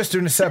 I was just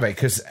doing a survey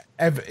because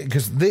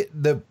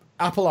the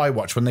Apple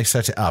iWatch, when they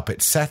set it up,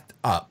 it's set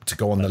up to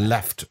go on the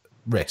left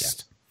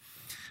wrist.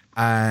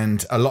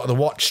 And a lot of the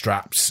watch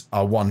straps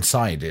are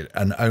one-sided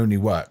and only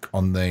work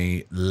on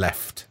the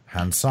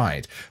left-hand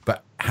side.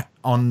 But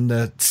on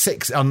the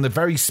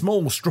very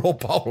small straw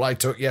poll I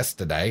took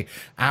yesterday,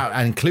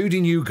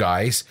 including you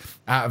guys,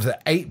 out of the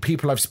 8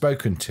 people I've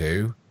spoken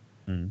to,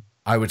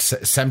 I would say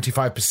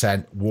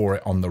 75% wore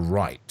it on the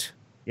right.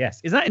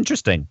 Yes. Is that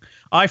interesting?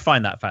 I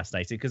find that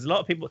fascinating because a lot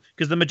of people,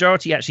 because the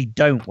majority actually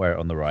don't wear it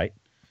on the right.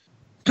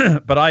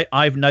 But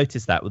I've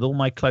noticed that with all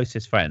my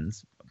closest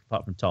friends,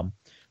 apart from Tom,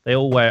 they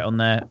all wear it on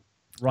their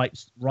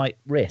right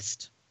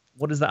wrist.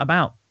 What is that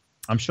about?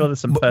 I'm sure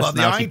there's some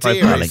personality profiling. The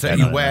idea is that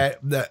you wear...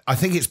 I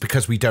think it's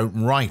because we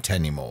don't write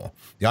anymore.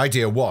 The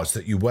idea was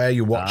that you wear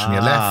your watch in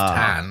your left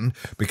hand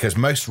because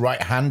most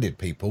right-handed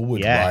people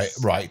would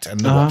write and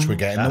the watch would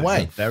get in the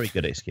way. A very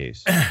good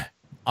excuse.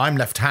 I'm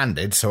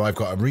left-handed, so I've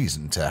got a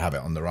reason to have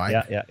it on the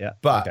right. Yeah.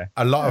 But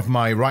a lot of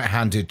my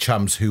right-handed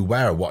chums who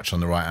wear a watch on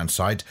the right-hand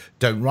side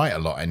don't write a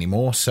lot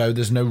anymore, so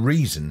there's no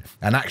reason.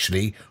 And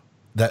actually,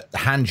 the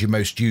hand you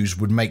most use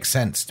would make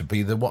sense to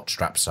be the watch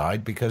strap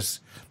side because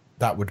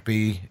that would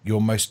be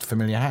your most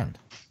familiar hand.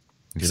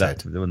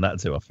 Doing that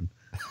too often.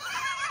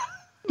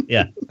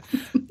 Yeah.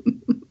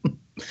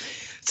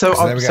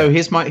 So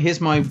here's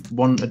my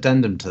one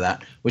addendum to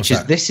that, which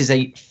is this is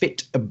a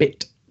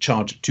Fitbit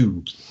Charge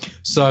 2.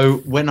 So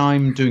when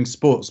I'm doing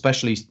sports,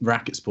 especially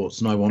racket sports,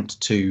 and I want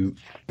to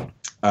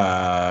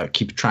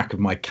keep track of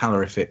my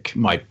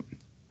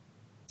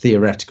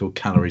theoretical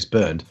calories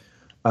burned,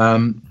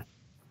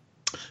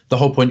 the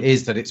whole point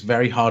is that it's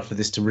very hard for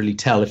this to really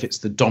tell if it's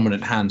the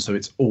dominant hand, so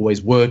it's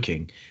always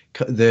working.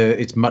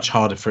 It's much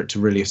harder for it to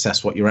really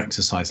assess what your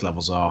exercise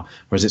levels are,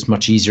 whereas it's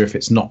much easier if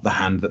it's not the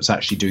hand that's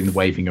actually doing the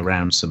waving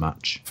around so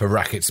much. For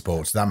racket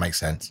sports, that makes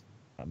sense.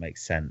 That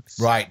makes sense.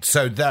 Right,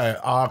 so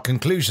our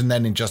conclusion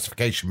then in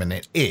Justification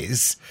Minute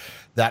is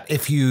that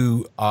if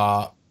you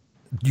are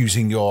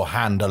using your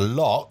hand a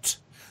lot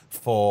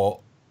for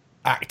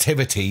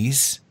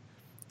activities,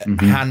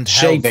 handheld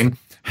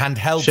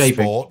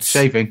sports,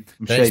 then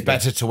it's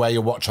better to wear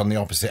your watch on the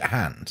opposite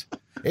hand.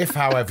 If,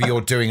 however,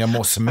 you're doing a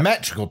more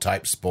symmetrical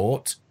type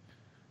sport,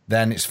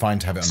 then it's fine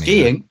to have it on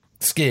Skiing.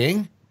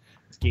 Skiing.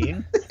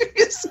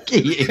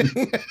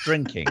 Skiing.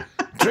 Drinking.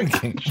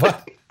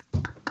 What?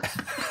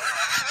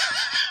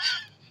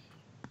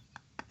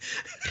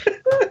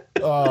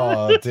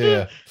 Oh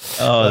dear.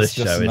 Oh, this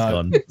show is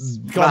gone.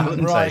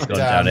 Gone right it's gone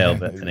down. downhill,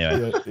 but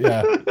anyway.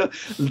 Yeah.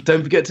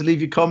 Don't forget to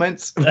leave your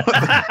comments.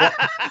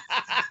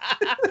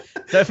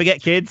 Don't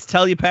forget, kids,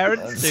 tell your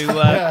parents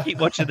to keep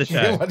watching the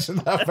show.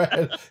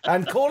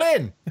 And call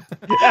in.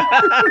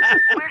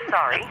 We're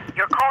sorry.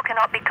 Your call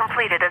cannot be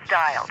completed as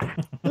dialed.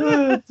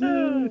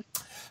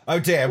 Oh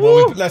dear.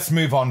 Well, let's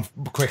move on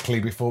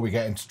quickly before we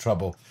get into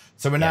trouble.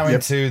 So we're now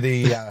into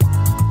the...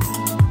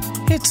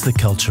 It's the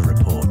Culture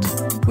Report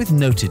with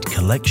noted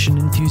collection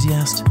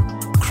enthusiast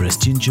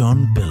Christian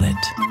John Billett.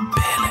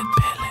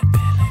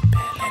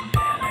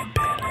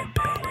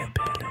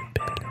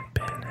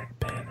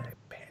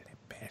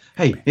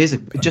 Hey, here's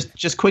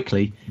just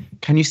quickly.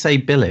 Can you say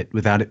billet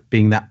without it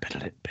being that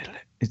billet?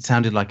 It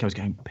sounded like I was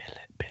going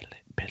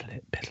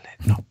billet,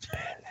 not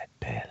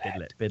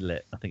billet.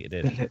 Billet. I think it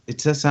did. Billet. It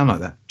does sound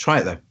like that. Try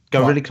it though.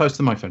 Go really close to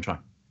the microphone. Try.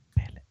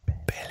 Billet.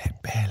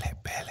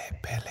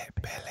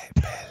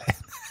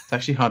 It's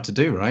actually hard to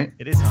do, right?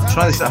 It is.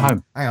 Try this at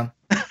home. Hang on.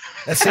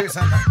 Let's see what it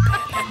sounds like.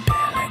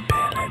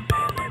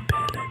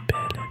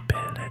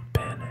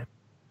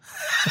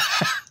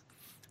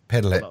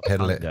 Pedal it.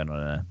 Going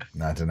on there.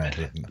 No, I don't know.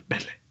 A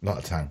lot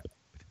of tongue.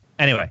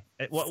 Anyway,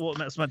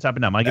 what's meant to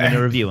happen now? Am I giving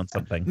a review on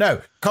something?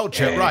 No,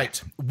 culture,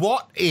 right.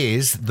 What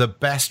is the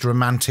best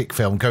romantic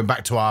film? Going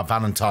back to our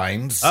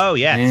Valentine's Oh,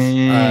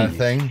 yes.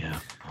 thing. Yeah.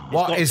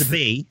 What is to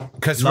be?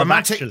 Because Love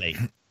romantic... Actually.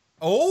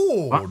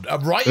 Oh,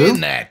 right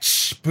in there.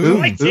 Boom.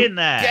 Right in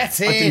there.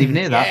 Get in. I didn't even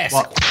hear that.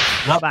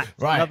 Yes. Love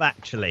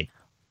Actually.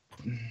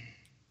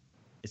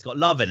 It's got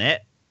love in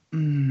it.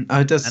 Oh,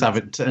 it does have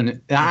it. And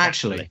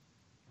actually.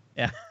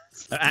 Yeah.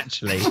 So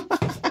actually,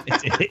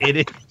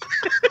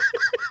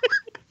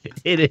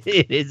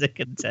 it is a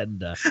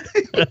contender.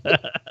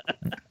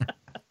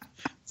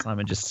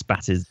 Simon just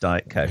spat his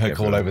Diet Coke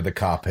all over the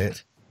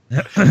carpet.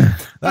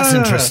 That's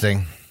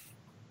interesting.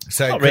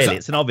 So not really,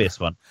 it's an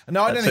obvious one.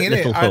 No, I don't think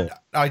it is.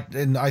 I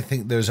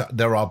think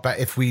there are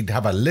if we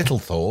have a little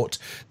thought,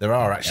 there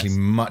are actually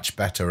much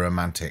better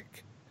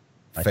romantic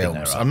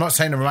films. I'm not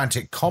saying a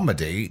romantic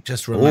comedy,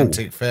 just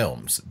romantic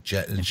films.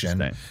 I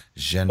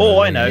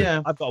know.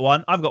 Yeah. I've got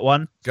one.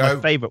 It's my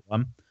favourite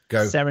one.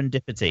 Go.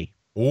 Serendipity.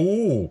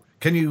 Oh,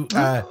 can you?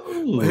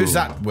 Who's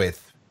that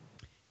with?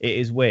 It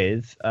is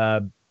with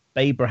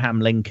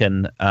Abraham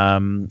Lincoln.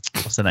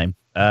 What's her name?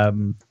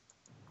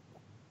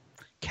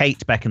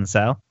 Kate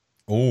Beckinsale.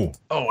 Oh.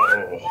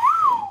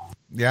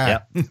 Yeah.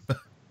 Yep.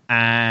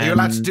 Are you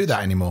allowed to do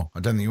that anymore? I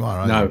don't think you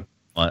are. No.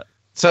 What?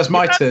 So it's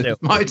my turn.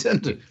 My turn.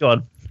 Go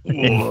on.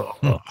 Get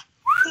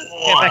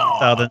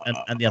Beckinsale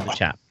and the other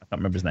chap. I can't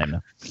remember his name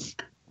now.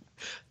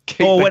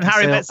 When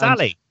Harry Met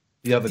Sally.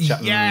 The other chap.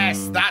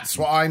 Yes, that's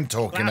what I'm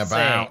talking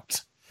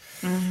about.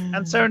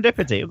 And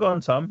Serendipity. Go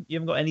on, Tom. You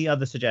haven't got any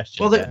other suggestions?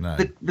 Well,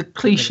 the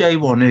cliche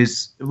one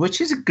is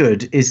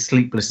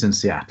Sleepless in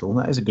Seattle.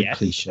 That is a good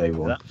cliche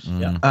one.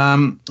 Yeah.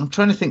 I'm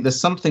trying to think. There's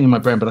something in my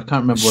brain, but I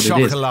can't remember what it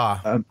is.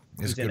 Chocolat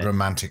is a good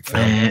romantic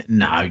film.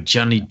 No,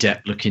 Johnny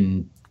Depp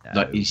looking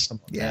like he's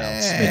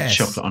smeared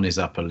chocolate on his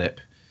upper lip.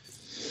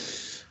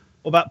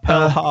 What about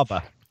Pearl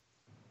Harbor?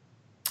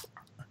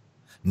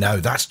 No,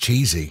 that's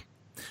cheesy.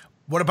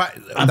 What about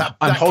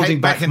I'm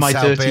holding back my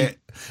dirty bit?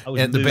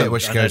 The bit where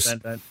she goes,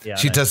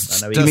 she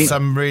does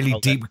some really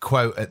deep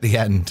quote at the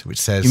end, which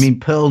says, "You mean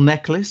Pearl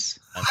Necklace?"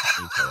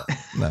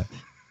 No,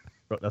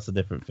 that's a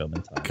different film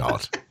entirely.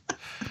 God,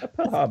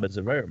 Pearl Harbor's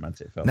a very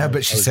romantic film. No,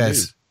 but she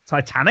says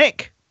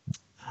Titanic.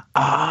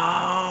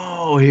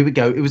 Oh, here we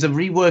go. It was a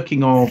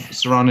reworking of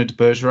Cyrano de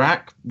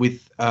Bergerac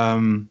with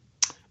Uma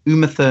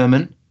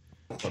Thurman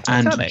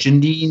and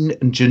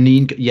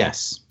Janine.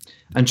 Yes,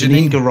 and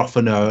Janine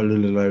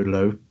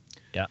Garofalo.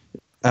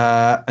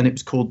 Yeah. And it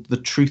was called The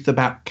Truth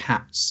About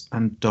Cats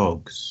and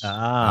Dogs.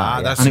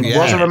 And it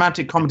was a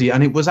romantic comedy,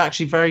 and it was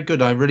actually very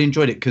good. I really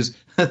enjoyed it because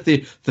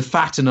the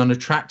fat and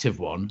unattractive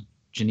one,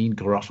 Janine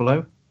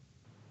Garofalo,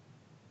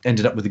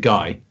 ended up with the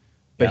guy,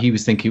 but he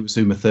was thinking it was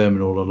Uma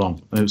Thurman all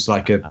along. It was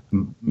like a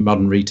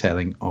modern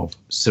retelling of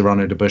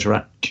Cyrano de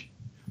Bergerac.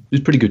 It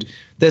was pretty good.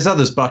 There's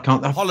others, but I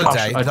can't. The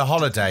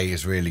Holiday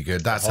is really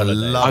good. That's a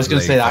lovely I was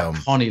going to say film.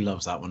 that Connie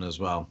loves that one as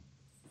well.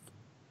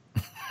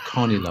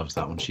 Connie loves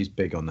that one. She's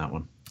big on that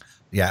one.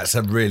 Yeah, it's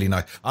a really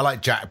nice. I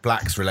like Jack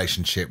Black's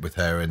relationship with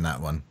her in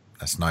that one.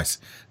 That's nice.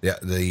 The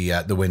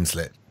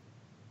Winslet.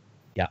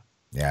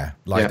 Yeah,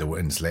 the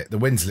Winslet. The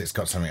Winslet's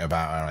got something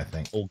about her, I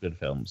think. All good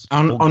films.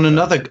 On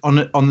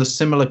the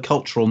similar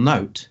cultural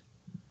note,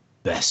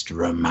 best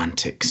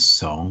romantic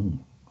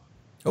song.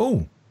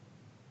 Oh.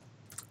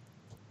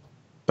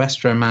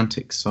 Best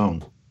romantic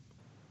song.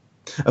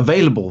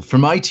 Available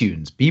from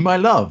iTunes, Be My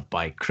Love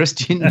by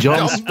Christian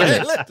John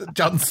Spillett.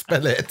 John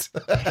Spillett.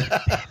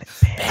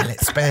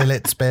 Spell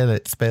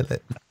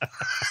it.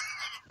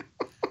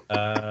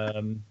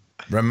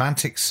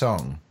 Romantic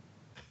song.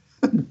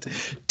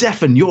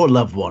 Deafen your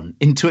loved one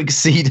into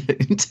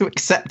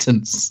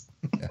acceptance.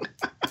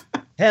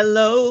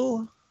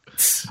 Hello.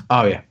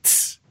 Oh, yeah.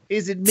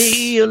 Is it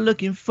me you're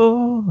looking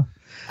for?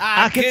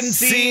 I can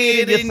see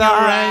it in your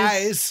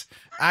eyes.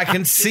 I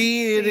can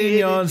see it in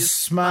your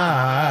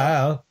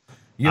smile.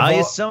 Are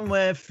you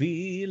somewhere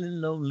feeling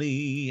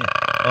lonely?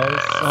 Or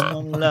is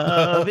someone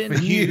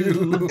loving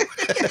you?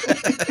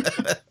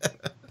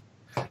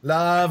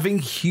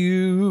 Loving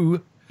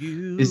you.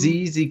 It's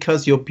easy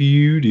because you're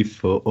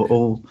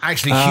beautiful.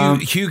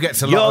 Actually, Hugh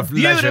gets a lot of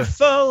leisure. You're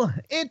beautiful.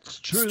 It's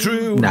true. It's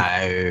true.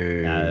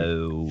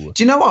 No.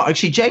 Do you know what?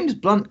 Actually, James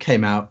Blunt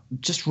came out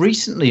just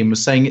recently and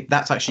was saying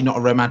that's actually not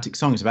a romantic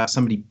song. It's about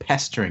somebody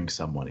pestering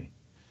somebody.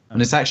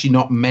 And it's actually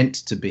not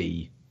meant to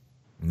be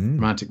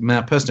romantic.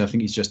 Now, personally, I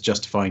think he's just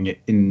justifying it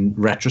in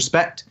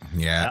retrospect.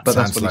 Yeah, but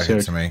sounds that's what like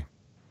it to me.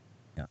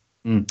 Yeah.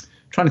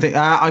 Trying to think.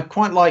 I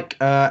quite like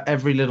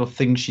Every Little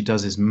Thing She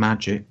Does Is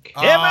Magic.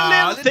 Every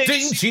little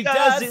thing she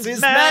does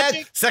is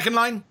magic. Second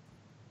line.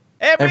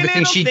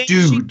 Everything she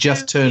do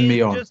just turn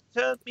me on. Just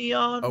turn me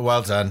on. Oh,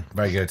 well done.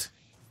 Very good.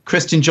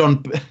 Christian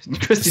John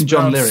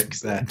lyrics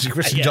there.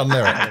 Christian John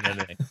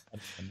lyric.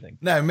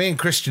 No, me and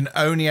Christian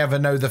only ever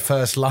know the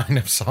first line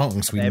of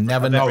songs. We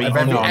never know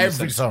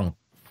every song.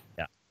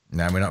 Yeah.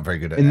 No, we're not very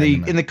good at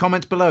in the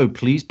comments below.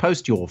 Please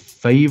post your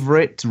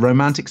favourite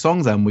romantic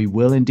songs, and we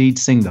will indeed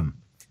sing them.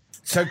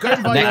 So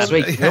going by next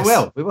week, yes.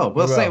 we will.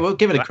 We'll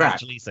give it a crack.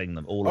 Actually sing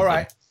them all. All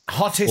right.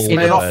 Hottest in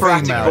male an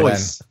operatic female,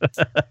 voice.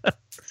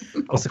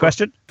 What's the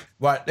question?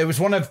 Right, there was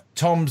one of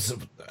Tom's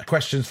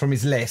questions from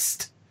his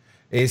list.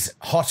 Is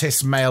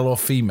hottest male or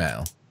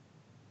female?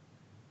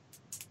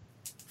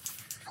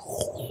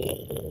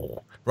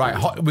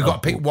 Right, we've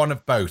got to pick one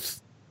of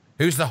both.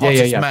 Who's the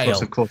hottest male?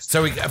 Of course.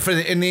 So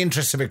in the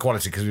interest of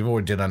equality, because we've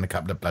already done a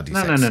couple of bloody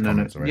No.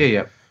 already.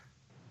 Yeah.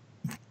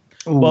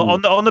 Ooh.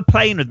 Well, on the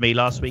plane with me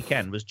last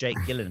weekend was Jake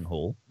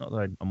Gyllenhaal. Not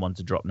that I'm one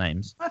to drop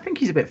names. I think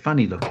he's a bit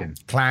funny looking.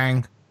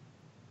 Clang.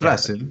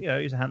 Bless him. Yeah,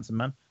 he's a handsome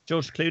man.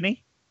 George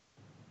Clooney.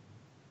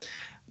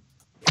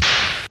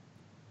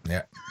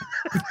 Yeah.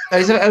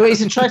 He's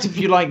attractive if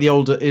you like the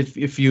older,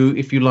 if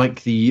you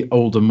like the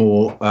older,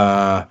 more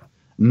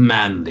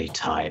manly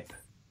type.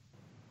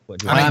 What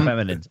do you like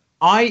feminine?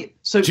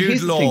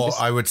 Jude Law,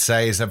 I would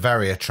say, is a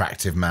very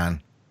attractive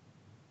man.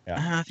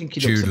 Yeah. I think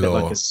he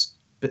looks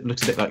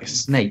looks a bit like a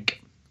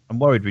snake. I'm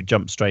worried we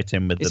jumped straight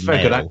in with the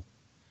very male.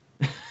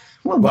 Good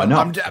well, why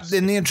not?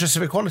 In the interest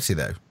of equality,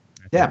 though.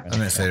 Yeah, and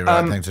that's the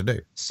right thing to do.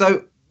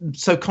 So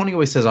Connie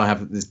always says I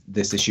have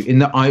this issue in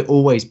that I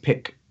always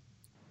pick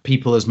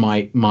people as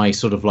my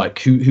sort of like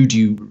who do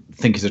you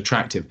think is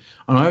attractive,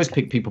 and I always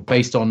pick people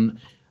based on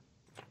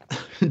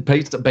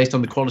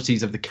the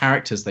qualities of the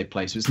characters they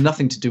play. So it's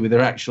nothing to do with their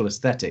actual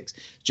aesthetics,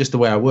 just the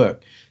way I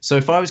work. So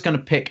if I was going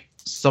to pick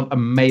a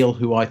male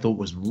who I thought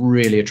was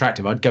really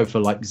attractive, I'd go for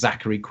like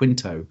Zachary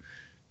Quinto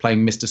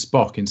playing Mr.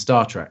 Spock in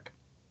Star Trek.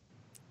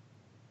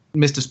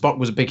 Mr. Spock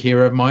was a big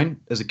hero of mine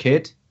as a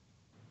kid,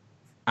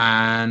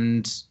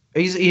 and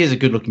he is a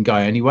good looking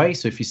guy anyway,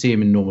 so if you see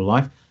him in normal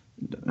life,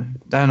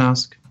 don't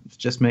ask. It's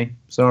just me.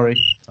 Sorry.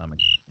 Simon,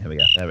 here we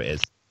go. There it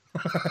is.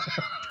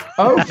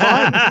 Oh,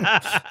 fine.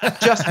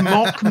 Just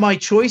mock my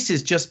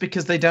choices just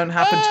because they don't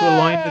happen to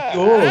align with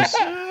yours.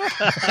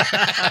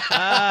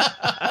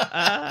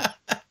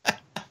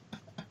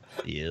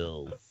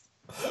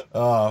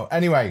 Oh,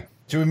 anyway,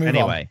 do we move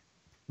on?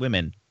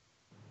 Women.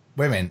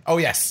 Oh,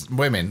 yes,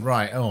 women.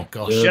 Right. Oh,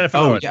 gosh. Jennifer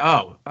Lawrence.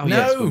 No.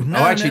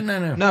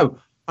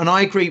 And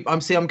I agree. I'm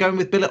going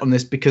with Billet on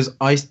this because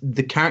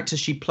the characters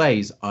she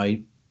plays,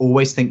 I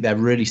always think they're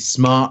really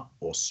smart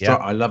or strong.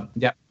 Yep. I love.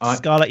 Yeah.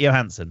 Scarlett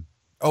Johansson.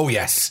 Oh,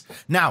 yes.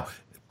 Now,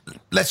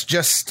 let's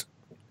just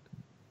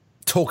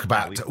talk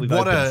about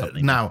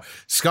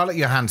Scarlett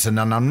Johansson,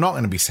 and I'm not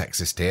going to be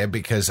sexist here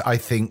because I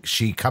think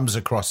she comes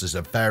across as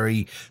a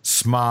very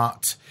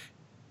smart,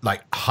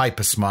 like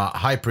hyper smart,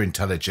 hyper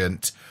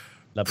intelligent,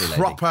 lovely lady.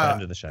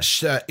 proper,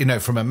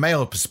 from a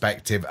male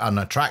perspective and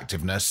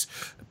attractiveness,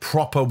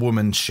 proper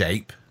woman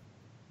shape.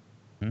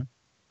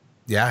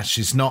 Yeah,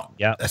 she's not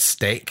a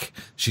stick.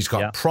 She's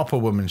got proper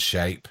woman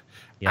shape,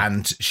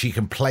 and she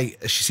can play.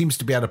 She seems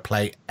to be able to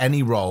play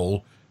any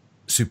role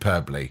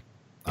superbly.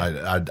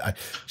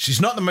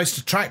 She's not the most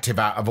attractive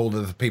out of all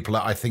of the people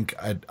that I think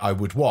I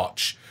would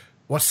watch.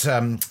 What's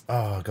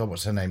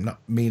what's her name? Not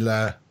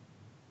Mila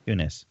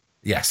Kunis.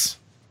 Yes,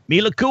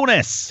 Mila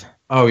Kunis.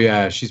 Oh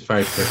yeah, she's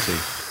very pretty.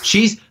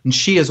 She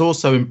has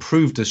also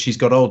improved as she's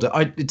got older.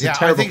 I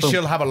think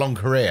she'll have a long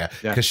career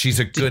because she's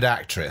a good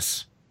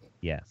actress.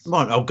 Yes.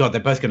 Oh God, they're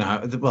both going to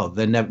have. Well,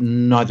 they're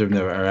neither of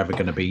them are ever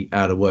going to be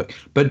out of work.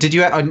 But did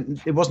you?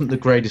 It wasn't the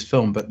greatest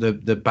film, but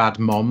the Bad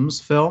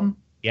Moms film.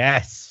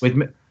 Yes. With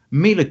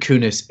Mila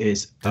Kunis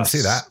is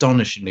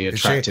astonishingly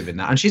attractive in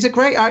that, and she's a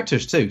great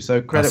actress too.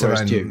 So credit where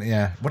it's due.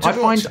 Yeah.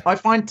 I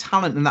find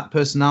talent and that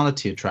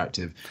personality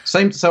attractive.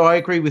 So I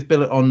agree with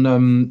Billet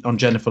on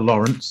Jennifer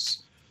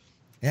Lawrence.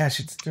 Yeah,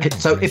 she's.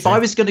 So if I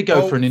was going to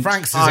go for an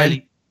Franks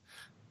entirely,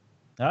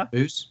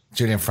 who's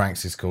Julian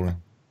Franks is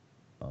calling.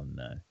 Oh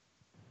no.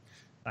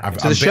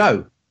 To the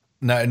show?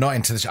 No, not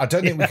into the show. I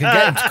don't think we can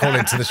get him to call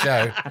into the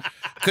show.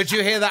 Could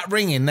you hear that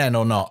ringing then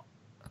or not?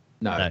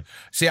 No.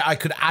 See, I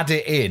could add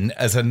it in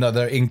as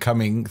another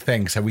incoming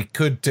thing, so we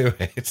could do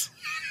it.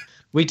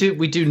 We do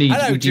need.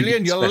 Hello, we do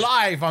Julian. need You're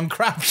live on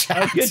Crap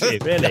Chat. Could you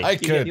really? I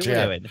could.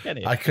 Yeah.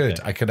 I could.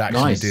 I could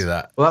actually do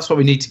that. Well, that's what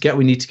we need to get.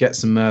 We need to get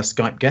some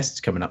Skype guests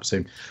coming up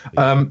soon.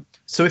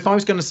 So if I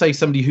was going to say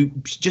somebody who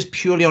just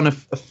purely on a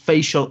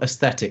facial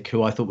aesthetic,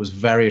 who I thought was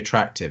very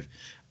attractive,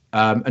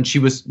 and she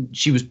was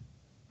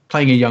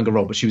playing a younger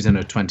role, but she was in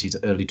her 20s,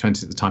 early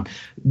 20s at the time.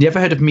 You ever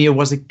heard of Mia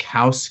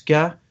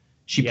Wasikowska?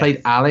 She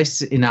played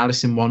Alice in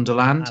Alice in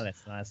Wonderland.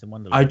 Alice in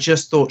Wonderland. I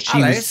just thought she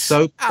was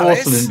so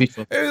porcelain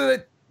before.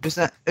 Was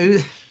that?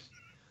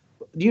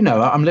 You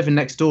know, I'm living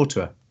next door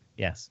to her.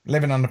 Yes.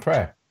 Living on the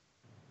prayer.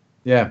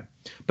 Yeah.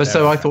 But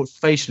so I thought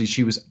facially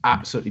she was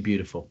absolutely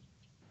beautiful.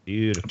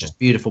 Beautiful. Just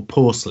beautiful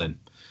porcelain.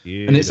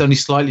 Beautiful. And it's only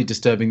slightly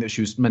disturbing that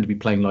she was meant to be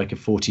playing like a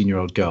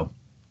 14-year-old girl.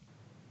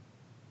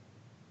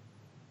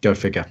 Go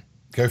figure.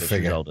 Go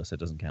figure. She's older, so it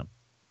doesn't count.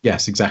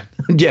 Yes,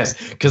 exactly.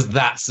 Yes, because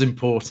that's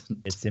important.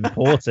 It's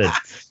important.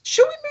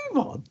 Shall we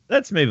move on?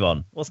 Let's move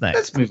on. What's next?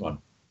 Let's move on.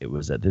 It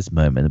was at this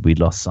moment we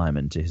lost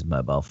Simon to his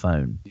mobile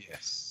phone.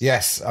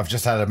 Yes. I've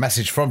just had a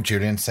message from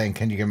Julian saying,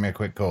 "Can you give me a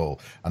quick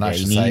call?" And I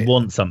should say, he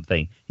wants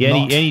something.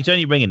 He's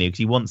only ringing you because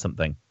he wants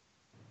something.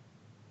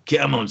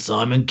 Come on,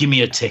 Simon. Give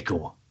me a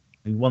tickle.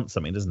 He wants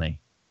something, doesn't he?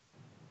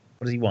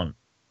 What does he want?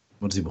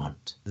 What does he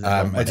want?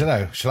 I don't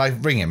know. Shall I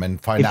ring him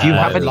and find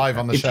out live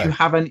on the show?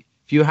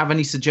 If you have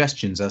any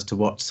suggestions as to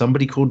what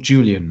somebody called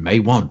Julian may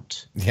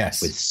want,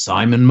 yes, with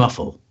Simon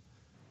Muffle,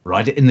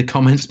 write it in the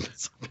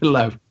comments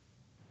below.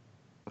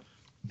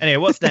 Anyway,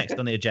 what's next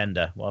on the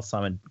agenda while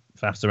Simon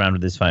faffs around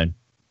with his phone?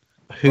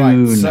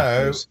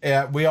 So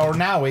we are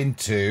now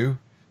into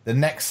the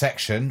next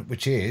section,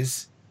 which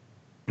is...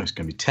 It's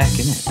going to be tech,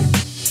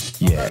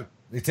 isn't it? Yeah.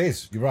 It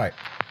is. You're right.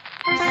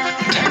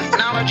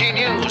 Technology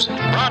news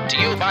brought to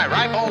you by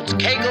Reibold's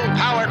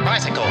Kegel-powered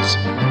bicycles,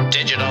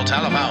 digital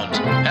telephones,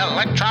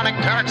 electronic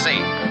currency,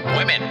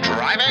 women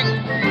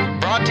driving.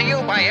 Brought to you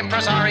by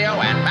Impresario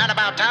and Man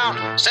About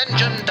Town, St.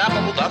 John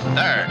Double the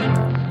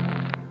Third.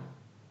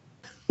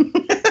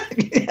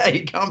 Yeah,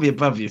 you can't be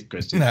above you,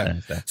 Christian. No.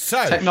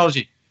 So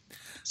technology.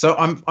 So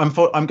I'm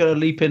going to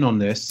leap in on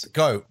this.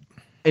 Go.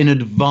 In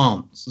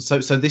advance. So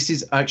this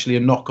is actually a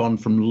knock-on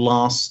from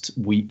last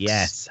week's.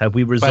 Yes. Have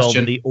we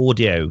resolved the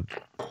audio?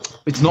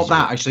 It's not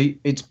that, actually.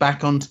 It's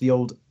back onto the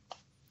old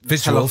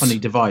telephony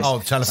device. Oh,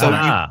 telephony.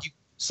 So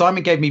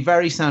Simon gave me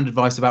very sound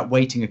advice about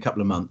waiting a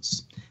couple of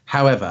months.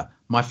 However,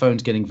 my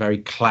phone's getting very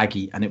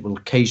claggy and it will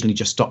occasionally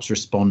just stops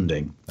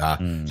responding.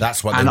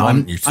 That's what they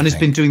want you to And it's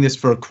been doing this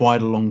for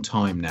quite a long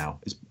time now.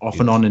 It's off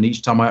and on, and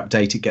each time I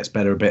update, it gets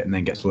better a bit and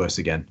then gets worse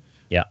again.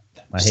 Yeah.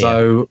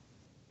 So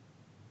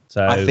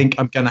I think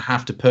I'm going to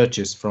have to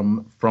purchase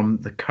from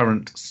the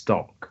current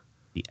stock.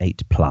 The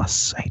 8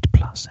 Plus. 8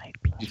 Plus. 8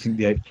 Plus. You think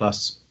the 8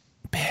 Plus?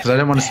 Because I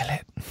don't want to...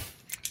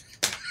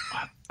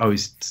 Oh,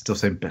 he's still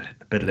saying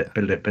build it.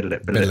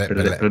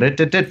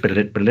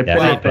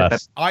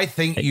 I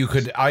think you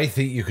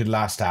could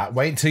last out.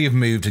 Wait until you've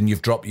moved and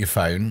you've dropped your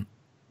phone,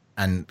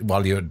 and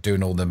while you're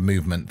doing all the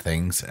movement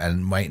things,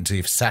 and wait until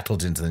you've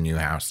settled into the new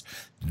house,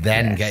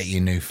 then get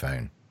your new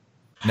phone.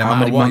 No How matter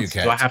many what months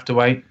you get. do I have to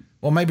wait?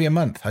 Well, maybe a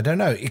month. I don't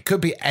know. It could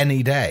be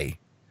any day.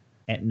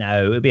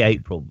 No, it'll be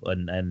April.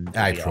 And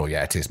April,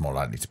 yeah, it is more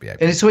likely to be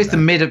April. And it's always the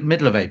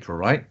middle of April,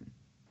 right?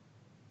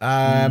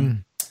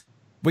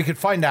 We could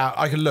find out.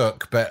 I could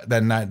look, but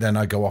then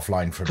I go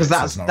offline for a bit.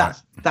 Because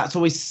that's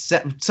always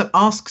set. So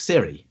ask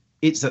Siri.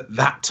 It's at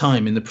that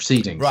time in the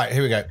proceedings. Right,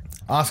 here we go.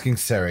 Asking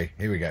Siri.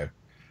 Here we go.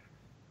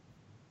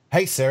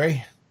 Hey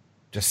Siri,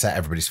 just set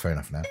everybody's phone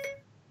off now.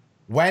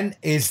 When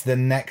is the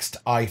next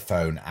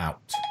iPhone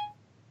out?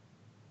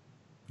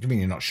 What do you mean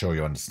you're not sure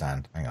you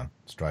understand? Hang on,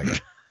 let's try again.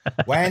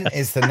 When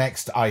is the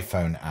next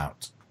iPhone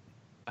out?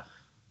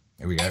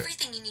 Here we go.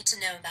 Everything you need to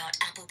know about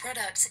Apple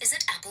products is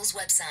at Apple's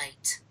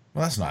website.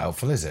 Well, that's not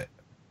helpful, is it?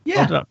 Yeah.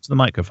 Hold it up to the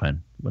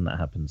microphone when that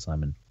happens,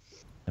 Simon,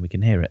 and we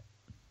can hear it.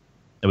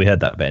 We heard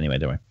that bit anyway,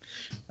 don't we?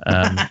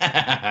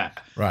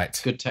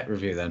 Right. Good tech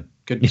review then.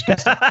 Good.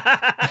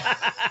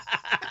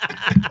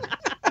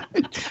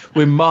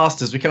 We're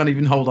masters. We can't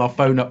even hold our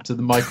phone up to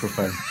the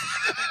microphone.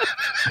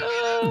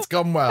 It's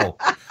gone well.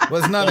 Well,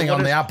 there's nothing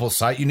on the Apple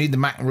site. You need the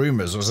Mac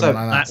Rumors or something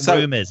like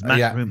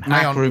that.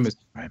 Mac Rumors.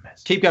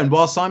 Keep going.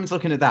 While Simon's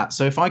looking at that,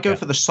 so if I go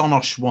for the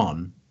Sonos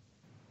One.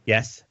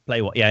 Yes.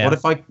 Play what? Yeah.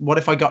 What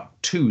if I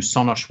got two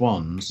Sonos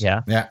Ones?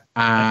 Yeah. Yeah.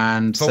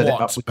 And for set what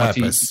it up with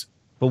purpose?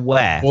 For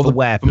where?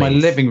 For my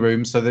living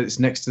room, so that it's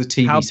next to the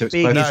TV. How so it's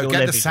big is your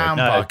get the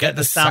soundbar. Get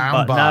the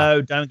soundbar.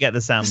 No, don't get the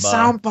soundbar.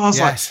 The soundbar's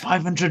like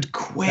 500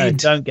 quid. No,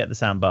 don't get the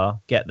soundbar.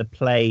 Get the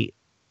Play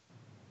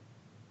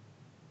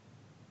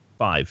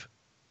 5.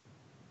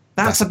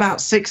 That's about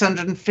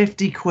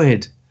 650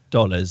 quid.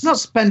 Dollars. Not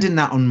spending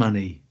that on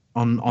money.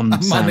 On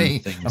money.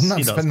 Things. I'm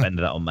not spending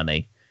that on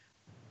money.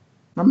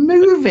 I'm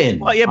moving.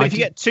 Well, yeah, but if you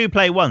get two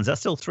Play 1s, that's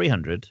still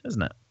 300,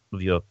 isn't it?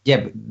 Of your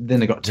but then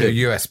they got two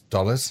US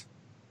dollars.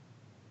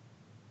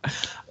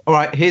 All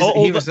right, here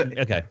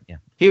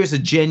was a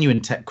genuine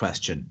tech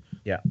question.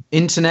 Yeah.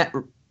 Internet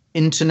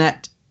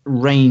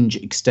range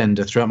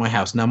extender throughout my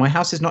house. Now, my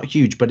house is not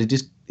huge, but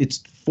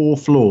it's 4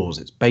 floors.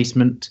 It's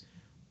basement,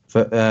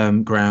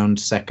 ground,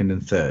 second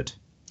and third.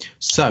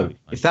 So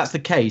if that's the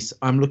case,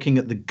 I'm looking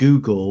at the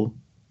Google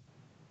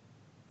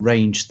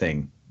range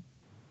thing.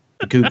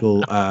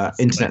 Google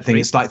internet thing.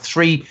 It's like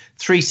three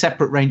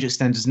separate range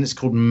extenders, and it's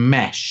called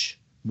Mesh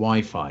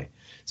Wi-Fi.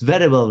 It's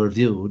very well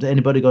reviewed.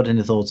 Anybody got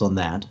any thoughts on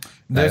that?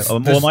 Well,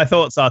 my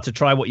thoughts are to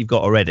try what you've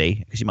got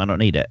already, because you might not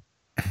need it.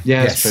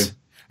 Yeah, that's true.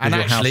 And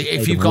actually,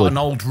 if you've got an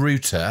old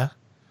router,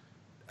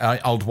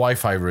 old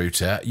Wi-Fi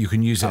router, you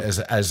can use it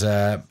as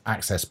a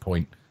access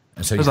point.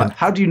 And so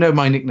how do you know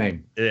my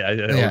nickname?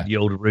 The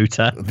old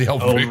router. The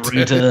old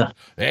router.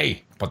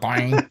 Hey,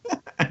 Patoing.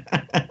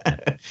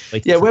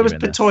 Yeah, where was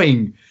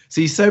Patoing?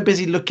 So he's so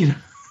busy looking.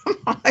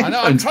 I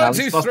know. I'm trying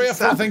to do 3 or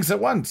 4 things at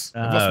once. It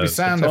must be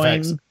sound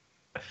effects.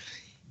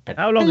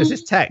 How long is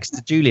this text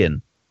to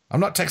Julian? I'm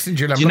not texting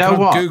Julian. I'm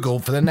looking on Google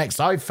for the next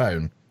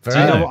iPhone. Do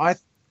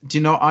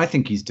you know what I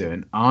think he's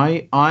doing?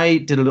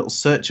 I did a little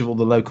search of all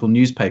the local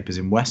newspapers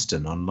in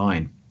Weston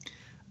online,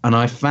 and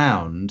I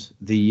found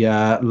the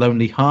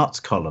Lonely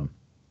Hearts column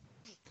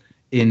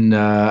in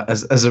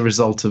as a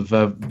result of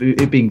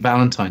it being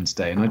Valentine's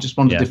Day, and I just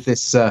wondered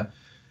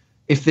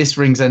if this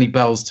rings any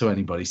bells to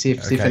anybody. See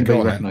if anybody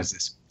recognises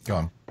this. Go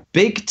on.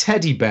 Big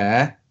teddy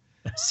bear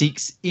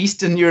seeks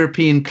Eastern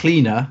European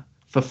cleaner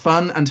for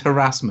fun and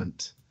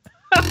harassment.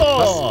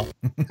 Oh.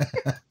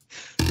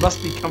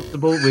 Must be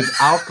comfortable with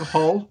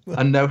alcohol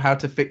and know how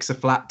to fix a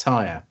flat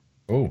tire.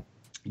 Oh.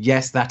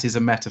 Yes, that is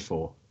a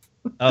metaphor.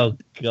 Oh,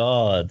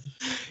 God.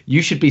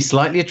 You should be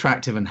slightly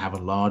attractive and have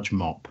a large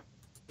mop.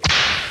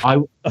 I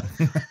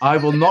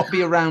will not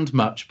be around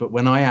much, but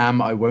when I am,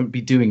 I won't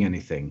be doing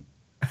anything.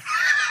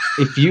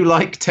 If you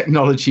like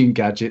technology and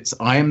gadgets,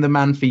 I am the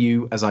man for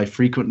you, as I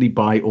frequently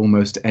buy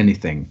almost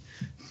anything.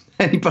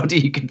 Anybody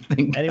you can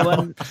think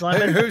Anyone? of.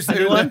 Simon?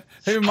 Anyone?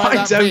 Who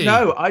might that be?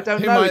 I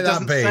don't know. It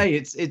doesn't say.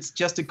 It's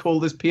just to call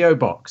this PO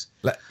box.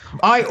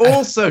 I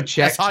also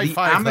checked the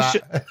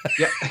Amersham.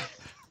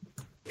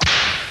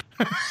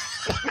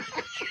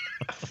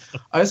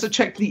 I also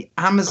checked the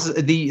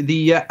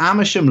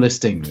Amersham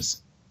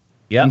listings.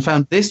 Yeah. And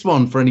found this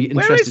one for any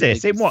interested. Where is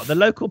this? In what? The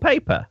local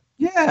paper?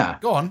 Yeah.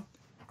 Go on.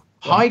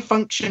 High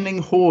functioning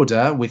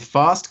hoarder with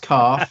fast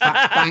car,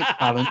 fat bank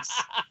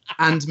balance,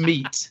 and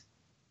meat.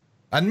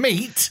 And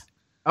meat?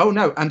 Oh,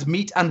 no. And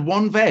meat and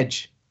 1 veg.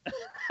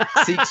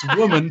 Seeks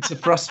woman to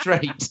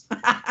frustrate.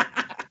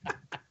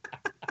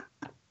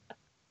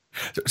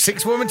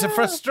 6 women to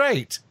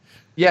frustrate?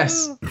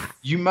 Yes.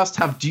 You must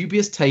have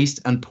dubious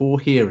taste and poor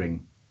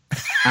hearing.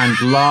 And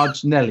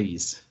large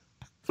Nellies.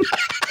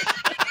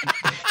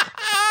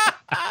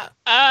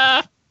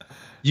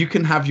 You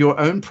can have your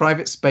own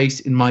private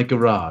space in my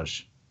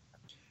garage.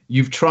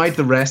 You've tried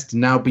the rest,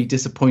 now be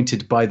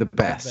disappointed by the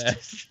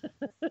best.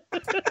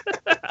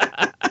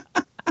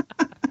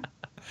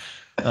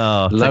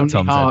 Oh, Lonely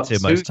Tom's Hearts. Had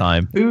too much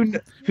time. Who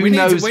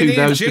knows who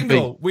those could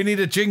be? We need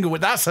a jingle.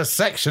 That's a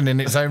section in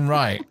its own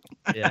right.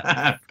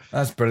 Yeah.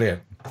 That's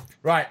brilliant.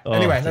 Right.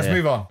 Anyway, let's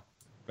move on.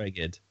 Very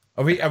good.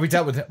 Are we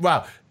dealt with it?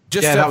 Well,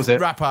 just to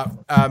wrap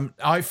up,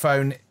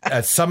 iPhone,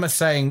 some are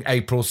saying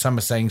April, some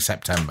are saying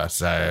September.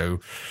 So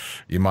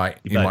you might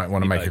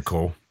want to make a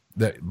call.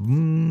 There'll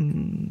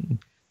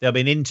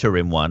be an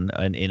interim one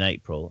in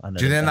April. And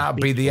do you think that'll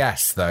be the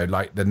S, though?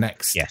 Like the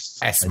next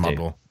S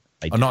model?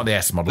 Or not the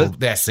S model,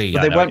 the SE.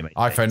 But they won't,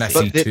 iPhone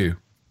SE2.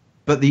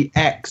 But the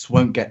X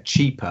won't get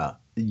cheaper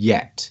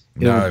yet.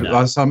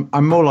 No. So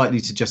I'm more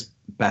likely to just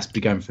best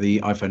be going for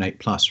the iPhone 8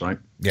 Plus, right?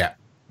 Yeah.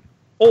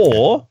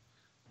 Or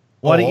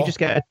why don't you just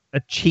get a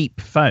cheap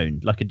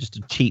phone, just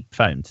a cheap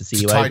phone to see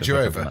you over? Tide you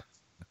over.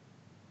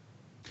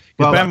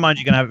 Well, bear in mind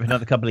you're going to have it for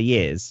another couple of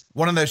years.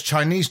 One of those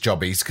Chinese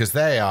jobbies, because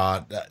they're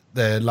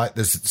like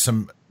there's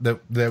some.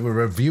 They were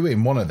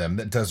reviewing one of them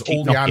that does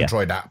all the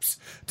Android apps,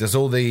 does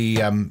all the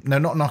no,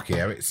 not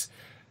Nokia.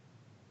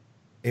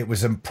 It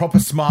was a proper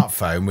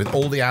smartphone with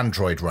all the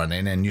Android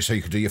running, and so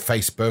you could do your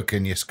Facebook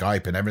and your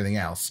Skype and everything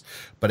else.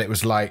 But it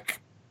was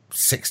like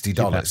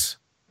 $60.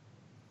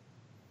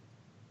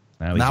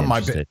 That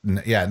might be,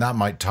 that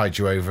might tide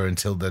you over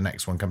until the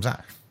next one comes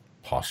out.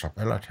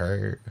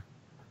 Possibility.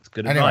 It's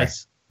good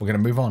advice. We're going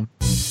to move on.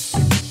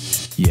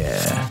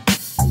 Yeah,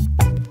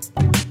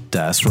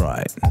 that's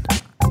right.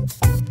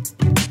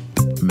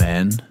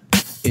 Men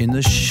in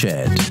the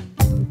shed.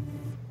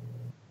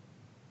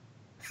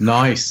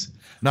 Nice.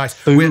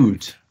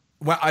 Food.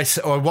 I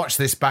watched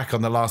this back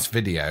on the last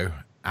video,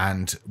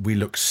 and we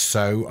look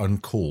so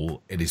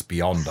uncool. It is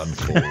beyond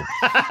uncool.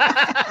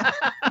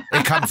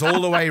 It comes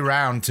all the way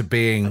round to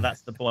being. Well,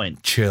 that's the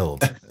point.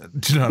 Chilled.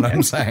 Do you know what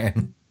I'm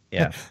saying?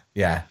 Yeah.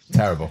 Yeah.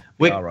 Terrible.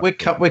 We're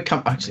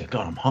actually,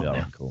 God, I'm hot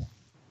now. Cool.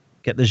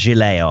 Get the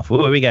gilet off.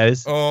 Ooh, here he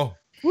goes. Oh.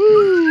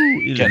 Woo!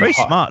 You're very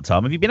smart,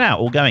 Tom. Have you been out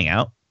or going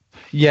out?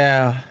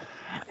 Yeah.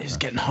 It's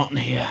getting hot in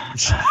here.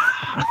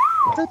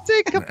 I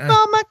take off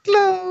all my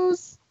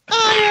clothes.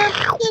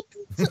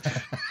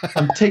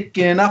 I'm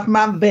taking off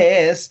my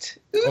vest.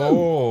 Ooh.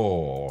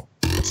 Oh.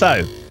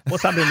 So,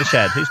 what's happening in the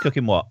shed? Who's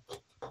cooking what?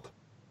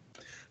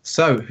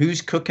 So,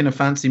 who's cooking a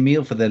fancy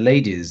meal for their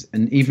ladies?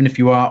 And even if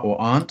you are or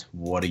aren't,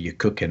 what are you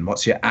cooking?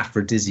 What's your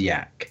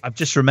aphrodisiac? I've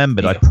just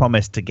remembered I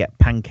promised to get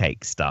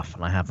pancake stuff,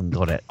 and I haven't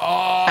got it.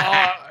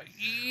 Well,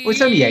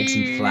 it's only eggs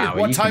and flour.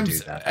 What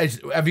times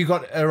have you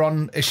got her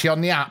on? Is she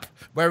on the app?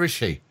 Where is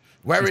she?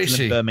 Where is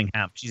she? In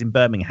Birmingham. She's in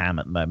Birmingham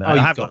at the moment. I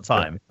have got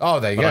time. Oh,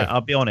 there you go.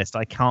 I'll be honest.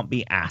 I can't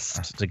be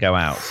asked to go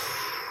out.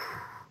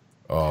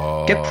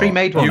 Oh, get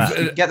pre-made ones. You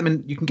can get them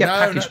in. You can get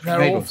packaged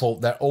pre-made ones.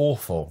 They're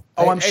awful.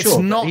 Oh, I'm sure. It's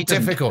not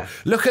difficult.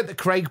 Look at the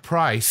Craig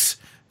Price,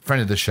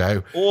 friend of the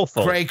show.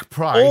 Awful. Craig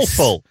Price.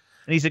 Awful.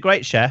 And he's a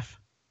great chef.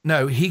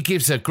 No, he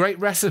gives a great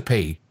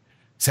recipe.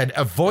 Said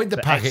avoid the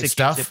packet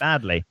stuff. It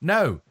badly.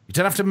 No, you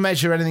don't have to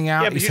measure anything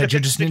out. Yeah, he said you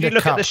just need a cup.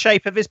 Look at the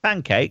shape of his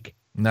pancake.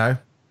 No.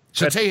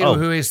 So I tell you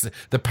who is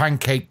the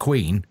pancake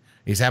queen.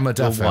 Is Emma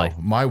Duffield.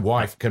 My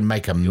wife can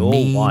make a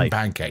mean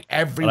pancake.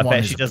 Everyone. I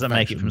bet she doesn't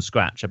make it from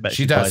scratch. I bet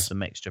she buys the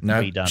mixture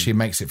pre-done. She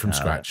makes it from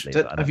scratch.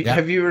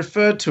 Have you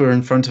referred to her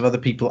in front of other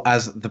people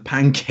as the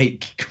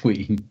pancake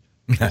queen?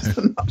 No.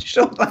 I'm not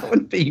sure that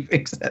would be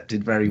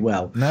accepted very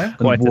well. No,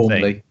 quite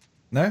warmly.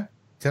 No, you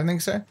don't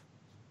think so?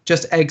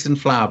 Just eggs and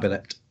flour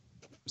billet.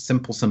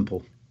 Simple.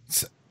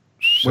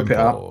 Whip it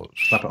up,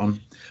 slap it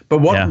on. But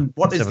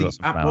what is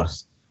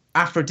the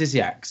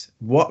aphrodisiacs?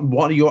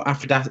 What are your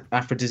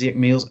aphrodisiac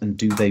meals, and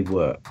do they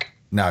work?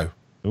 No.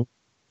 Ooh,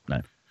 no.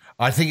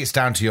 I think it's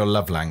down to your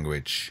love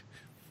language.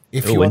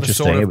 If you want to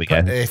sort of, here we go.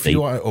 If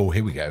you want,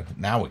 here we go.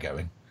 Now we're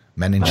going.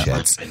 Men in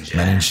sheds.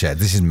 Men in sheds.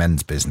 This is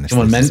men's business.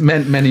 Come on,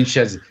 men in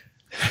sheds.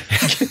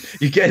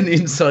 You're getting the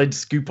inside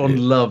scoop on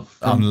love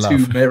from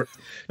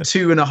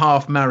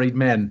 2.5 married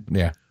men.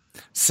 Yeah.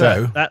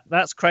 So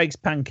that's Craig's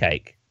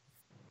pancake.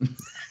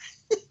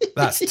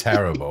 That's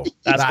terrible.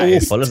 That's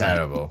awful, isn't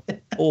terrible.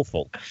 It?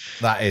 Awful.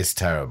 That is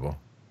terrible.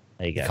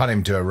 There you go. Can't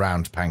even do a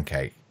round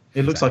pancake.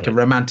 It looks like a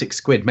romantic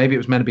squid. Maybe it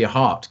was meant to be a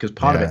heart, because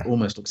part of it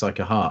almost looks like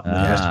a heart.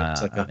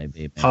 It's like a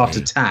heart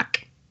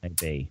attack.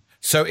 Maybe.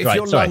 So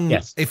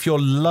if your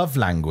love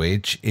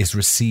language is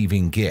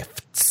receiving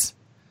gifts,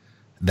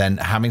 then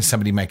having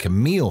somebody make a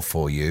meal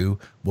for you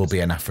will be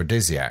an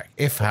aphrodisiac.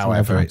 If,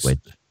 however, it's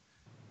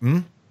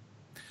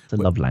a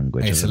love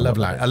language. It's a love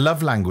language. A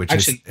love language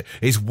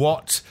is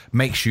what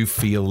makes you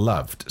feel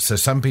loved. So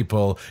some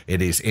people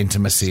it is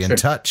intimacy and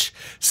touch.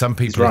 Some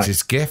people it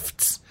is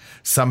gifts.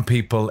 Some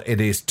people it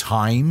is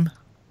time.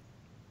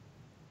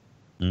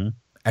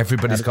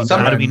 Everybody's got.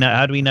 How do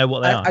we know what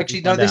they are? Actually,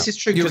 no. This is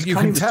true. You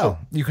can tell.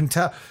 You can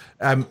tell.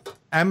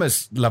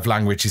 Emma's love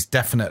language is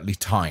definitely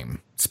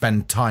time.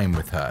 Spend time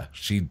with her.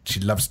 She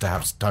loves to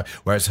have time.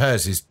 Whereas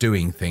hers is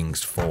doing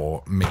things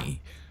for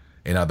me.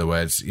 In other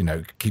words,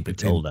 keep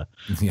it older.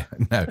 Yeah,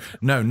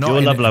 no, not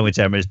your love language,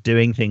 Emma, is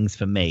doing things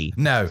for me.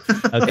 No,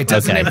 it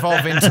doesn't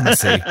involve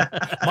intimacy.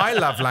 My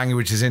love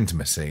language is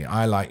intimacy.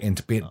 I like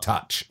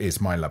touch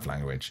is my love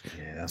language.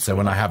 Yeah, so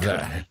when I have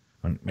that,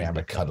 when we have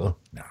a cuddle,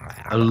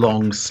 a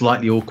long,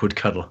 slightly awkward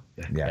cuddle.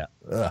 Yeah.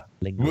 Yeah.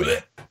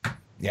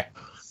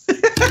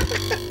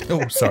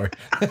 Oh, sorry.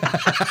 Get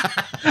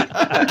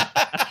that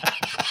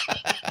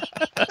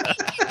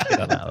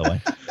out of the way.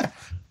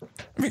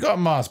 Have you got a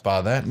Mars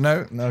bar there?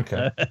 No?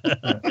 Okay.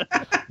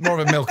 More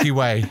of a Milky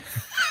Way.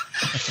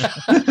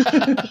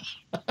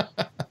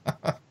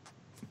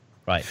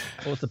 Right.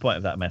 What's the point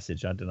of that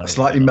message? I don't know. A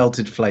slightly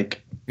melted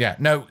flake. Yeah.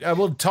 No.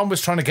 Well, Tom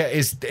was trying to get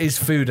is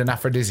food an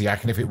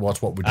aphrodisiac, and if it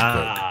was, what would you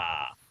cook?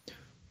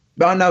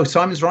 But no,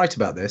 Simon's right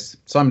about this.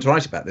 He's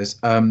right about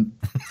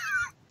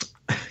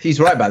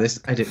this.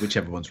 Edit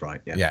whichever one's right.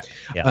 Yeah.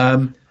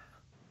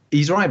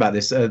 He's right about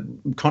this.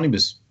 Connie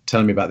was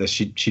telling me about this.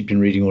 She'd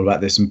been reading all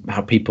about this and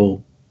how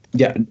people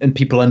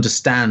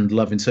understand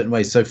love in certain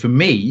ways. So for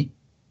me,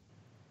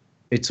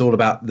 it's all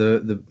about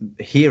the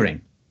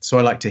hearing. So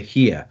I like to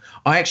hear.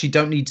 I actually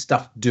don't need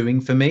stuff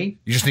doing for me.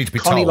 You just need to be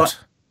told.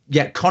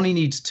 Connie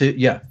needs to.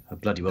 Yeah, I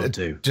bloody well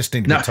do. Just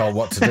need to be told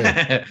what to do.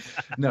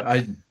 No,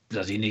 I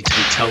bloody need to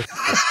be told.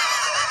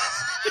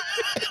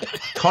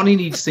 Connie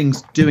needs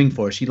things doing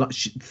for her.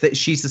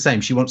 She's the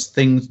same. She wants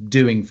things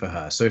doing for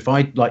her. So if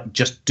I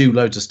just do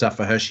loads of stuff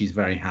for her, she's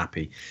very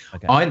happy.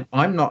 Okay.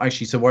 I'm not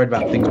actually so worried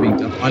about things being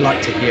done. I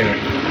like to hear it.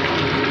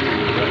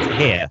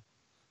 Hear?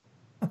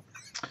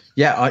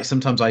 Yeah,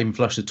 sometimes I even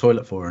flush the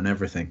toilet for her and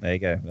everything. There you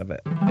go. Love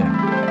it.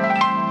 Yeah.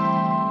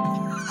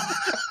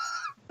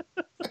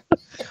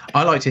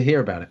 I like to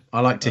hear about it.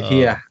 I like to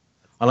hear.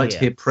 I like to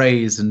hear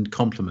praise and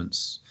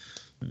compliments.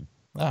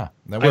 No,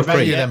 we'll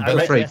free.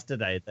 I read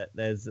yesterday that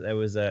there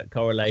was a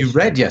correlation. You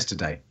read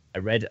yesterday? I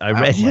read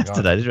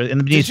yesterday in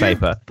the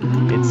newspaper.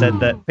 It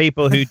said that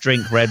people who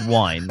drink red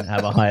wine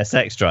have a higher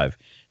sex drive.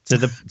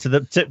 But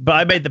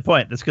I made the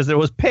point. That's because they're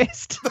always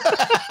pissed.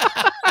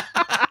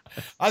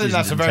 I think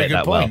that's a very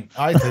good point.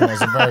 I think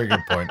that's a very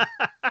good point.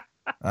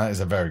 That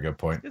is a very good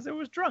point. Because they're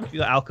always drunk. If you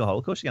got alcohol,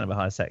 of course you're going to have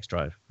a higher sex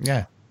drive.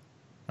 Yeah.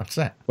 That's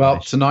it. Well,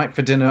 tonight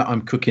for dinner,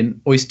 I'm cooking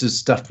oysters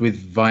stuffed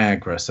with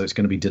Viagra, so it's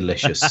going to be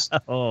delicious.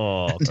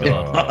 Oh,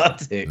 God.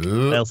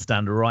 They'll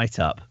stand right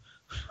up.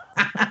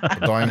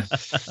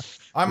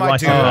 I might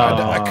do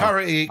a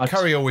curry.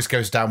 Curry always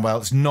goes down well.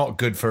 It's not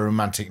good for a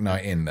romantic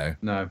night in, though.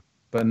 No,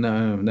 but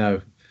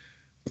no.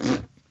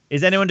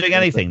 Is anyone doing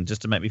anything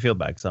just to make me feel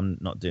bad? Because I'm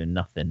not doing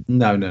nothing.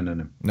 No.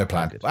 No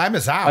plan. Well,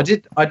 Emma's out. I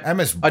did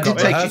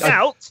take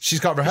out. She's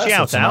got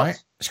rehearsal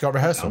tonight. She's got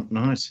rehearsal. Oh,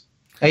 nice.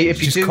 Hey,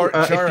 if you do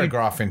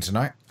choreographing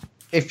tonight.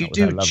 If you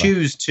do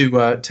choose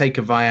to take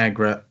a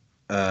Viagra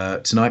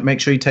tonight, make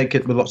sure you take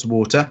it with lots of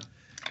water.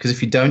 Because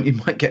if you don't, you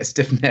might get a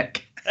stiff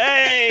neck.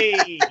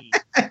 Hey!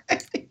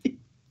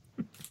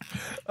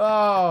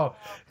 Oh,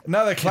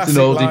 another classic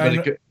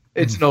line.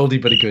 It's an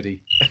oldie but a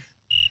goodie.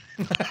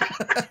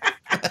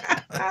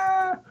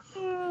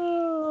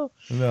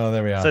 No,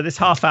 there we are. So this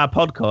half-hour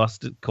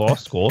podcast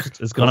course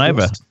has gone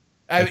over.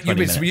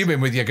 You've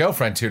been with your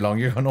girlfriend too long.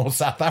 You've gone all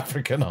South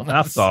African on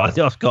us.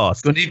 Of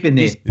course.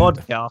 This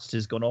podcast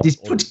has gone off. This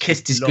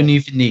podcast is gone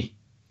over.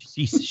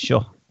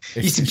 Sure.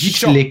 It's a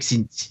beautiful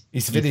accent.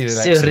 It's very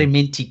so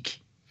romantic.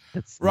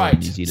 Right.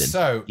 New Zealand.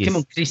 So come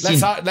on, Christine.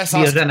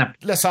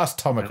 Let's ask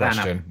Tom a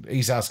question.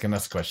 He's asking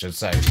us a question.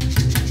 So.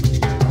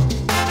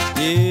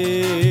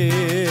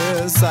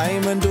 Yeah,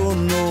 Simon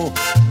don't know.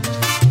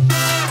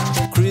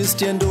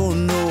 Christian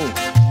don't know.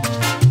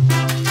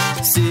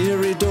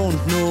 Siri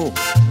don't know.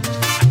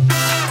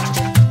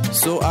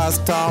 So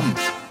ask Tom.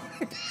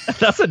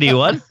 That's a new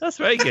one. That's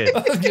very good.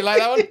 You like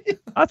that one?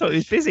 I thought he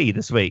was busy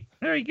this week.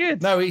 Very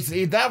good. No,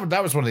 that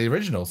was one of the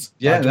originals.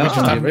 Yeah, that was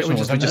one of the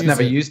originals. We just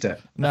never used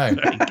it. No.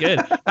 Very good.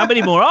 How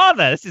many more are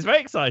there? This is very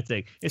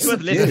exciting. It's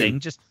worth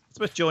listening. It's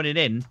worth joining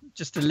in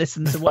just to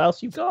listen to what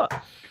else you've got.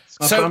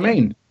 That's what I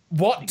mean.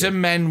 What do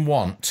men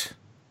want?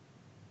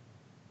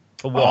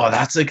 Oh,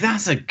 that's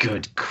a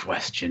good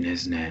question,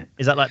 isn't it?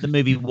 Is that like the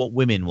movie What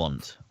Women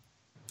Want?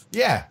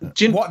 Yeah.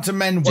 What do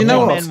men want? Do you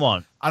know what men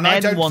want? And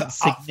men want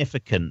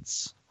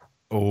significance.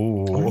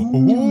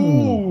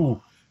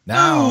 Oh.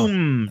 Now.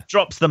 Boom!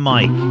 Drops the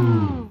mic.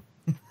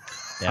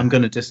 Yeah. I'm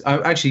going to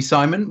actually,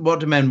 Simon, what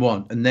do men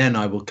want? And then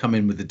I will come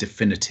in with a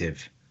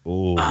definitive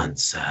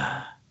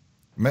answer.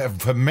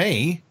 For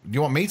me,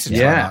 you want me to try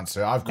and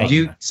answer? I've got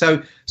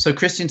So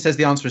Christian says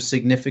the answer is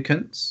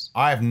significance.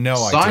 I have no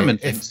idea. Simon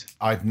thinks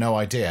I have no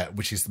idea,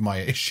 which is my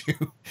issue.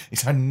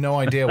 Is I have no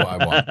idea what I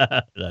want.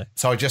 No.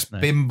 So I just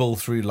bimble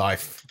through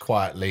life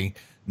quietly,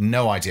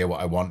 no idea what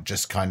I want,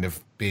 just kind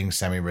of being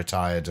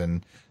semi-retired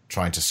and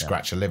trying to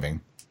scratch a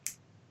living.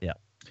 Yeah.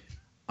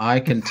 I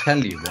can tell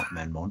you what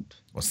men want.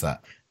 What's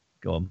that?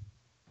 Go on.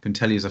 I can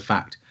tell you as a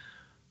fact.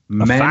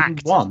 Men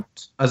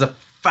want, as a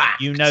fact.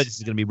 You know this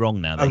is going to be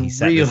wrong now that he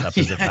set this up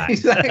as a fact.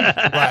 Exactly.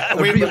 Right,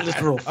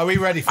 are we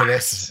ready for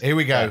this? Here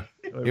we go.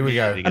 Here we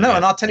go. I know,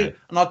 and I'll tell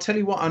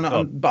you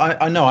what.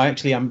 But I know I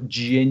actually am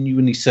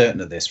genuinely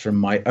certain of this from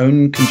my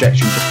own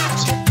conjecture.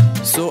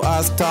 So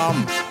ask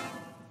Tom.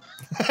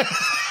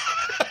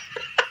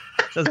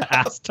 Says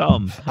ask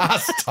Tom.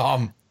 Ask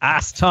Tom.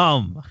 Ask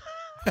Tom.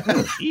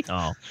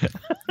 Oh.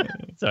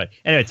 Sorry.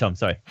 Anyway, Tom.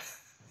 Sorry.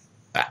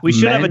 We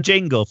should have a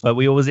jingle for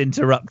we always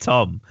interrupt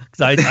Tom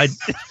because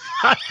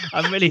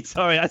I'm really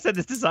sorry. I said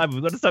this to Simon.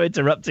 We've got to stop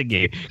interrupting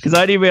you because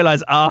I only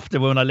realised after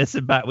when I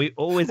listen back we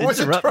always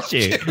interrupt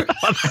you.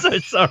 I'm so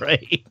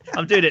sorry.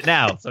 I'm doing it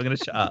now, so I'm going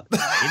to shut up.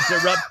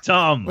 Interrupt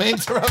Tom. We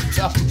interrupt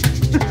Tom.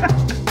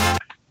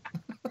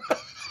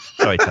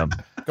 Sorry, Tom.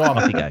 Go on.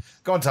 Off you go.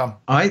 Go on, Tom.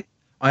 I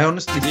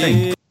honestly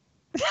think.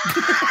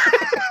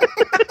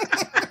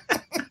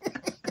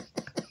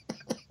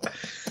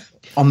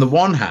 On the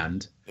one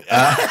hand.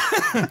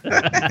 And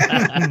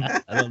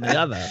on the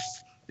other,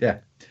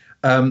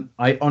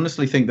 I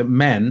honestly think that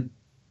men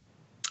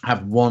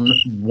have one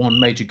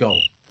major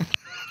goal.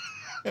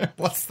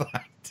 What's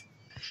that?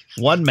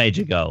 One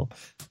major goal.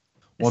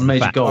 One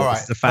major goal. All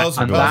right. Bells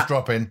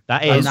dropping.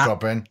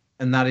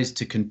 And that is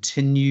to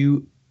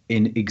continue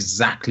in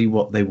exactly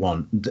what they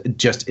want,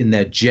 just in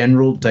their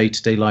general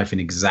day-to-day life, in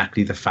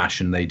exactly the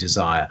fashion they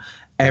desire.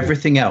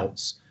 Everything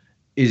else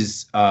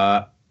is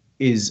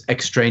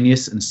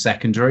extraneous and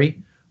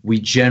secondary. We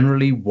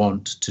generally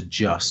want to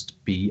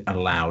just be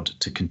allowed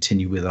to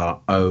continue with our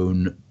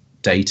own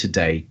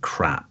day-to-day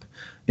crap.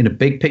 In a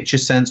big picture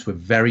sense, we're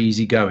very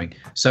easygoing.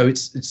 So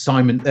it's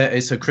Simon.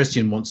 So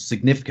Christian wants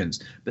significance,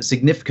 but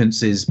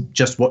significance is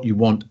just what you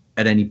want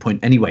at any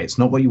point anyway. It's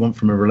not what you want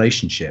from a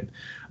relationship.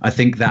 I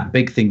think that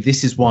big thing.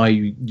 This is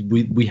why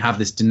we have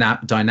this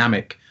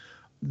dynamic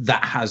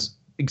that has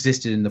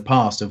existed in the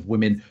past of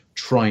women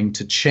trying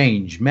to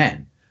change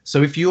men.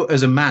 So if you,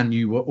 as a man,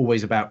 you were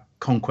always about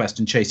conquest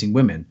and chasing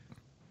women,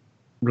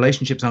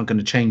 relationships aren't going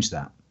to change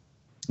that.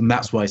 And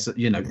that's why,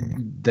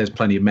 there's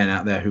plenty of men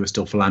out there who are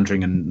still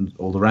philandering and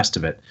all the rest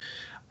of it.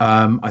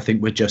 I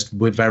think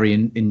we're very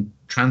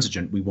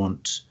intransigent. We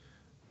want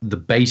the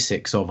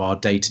basics of our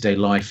day-to-day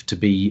life to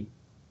be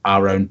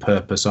our own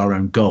purpose, our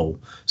own goal.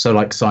 So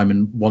like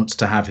Simon wants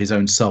to have his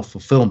own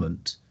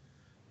self-fulfillment,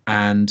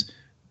 and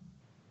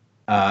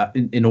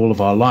in all of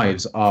our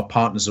lives, our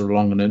partners are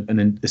along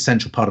an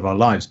essential part of our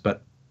lives,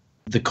 but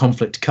the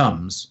conflict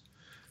comes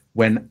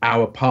when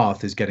our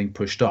path is getting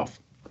pushed off.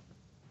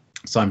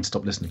 Simon,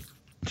 stop listening.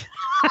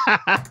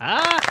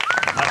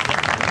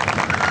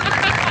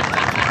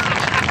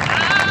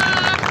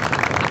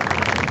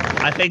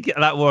 I think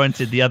that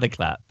warranted the other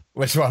clap.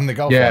 Which one? The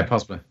golf? Yeah, one?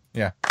 possibly.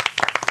 Yeah.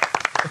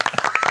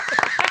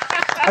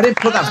 I didn't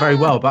put that very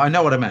well, but I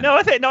know what I meant. No,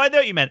 I know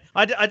what you meant.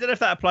 I don't know if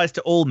that applies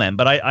to all men,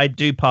 but I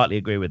do partly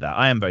agree with that.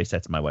 I am very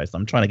set in my ways.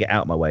 I'm trying to get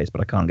out of my ways,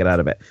 but I can't get out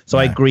of it. So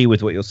I agree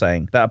with what you're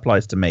saying. That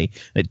applies to me.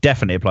 It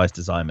definitely applies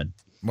to Simon.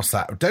 What's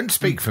that? Don't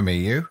speak for me,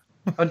 you.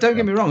 And don't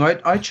get me wrong,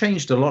 I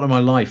changed a lot of my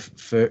life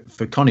for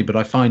Connie, but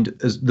I find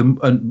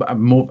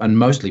and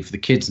mostly for the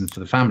kids and for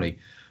the family.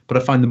 But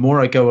I find the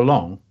more I go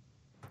along,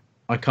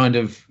 I kind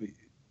of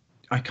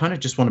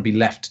just want to be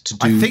left to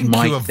do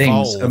my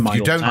things.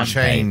 You don't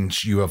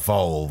change, you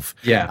evolve.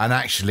 Yeah. And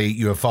actually,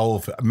 you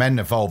evolve. Men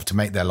evolve to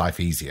make their life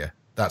easier.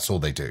 That's all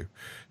they do.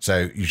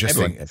 So you just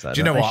Everyone think, that, do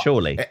you know what?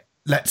 Surely.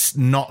 Let's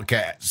not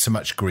get so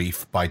much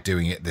grief by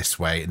doing it this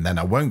way, and then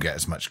I won't get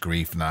as much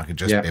grief, and I can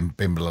just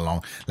bimble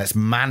along. Let's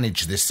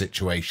manage this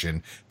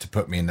situation to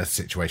put me in a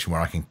situation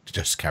where I can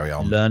just carry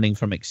on. Learning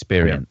from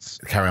experience.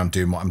 Carry on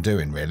doing what I'm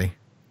doing, really.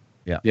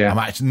 Yeah. I'm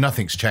actually,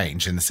 nothing's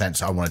changed in the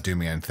sense I want to do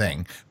my own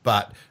thing,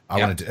 but I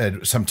want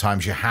to.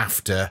 Sometimes you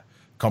have to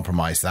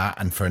compromise that,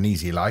 and for an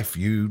easy life,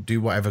 you do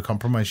whatever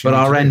compromise you. But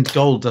our end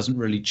goal doesn't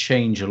really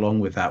change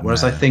along with that.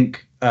 Whereas I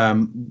think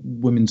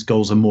women's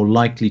goals are more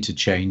likely to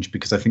change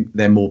because I think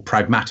they're more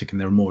pragmatic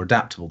and they're more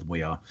adaptable than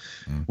we are.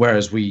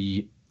 Whereas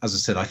we, as I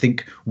said, I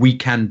think we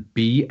can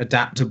be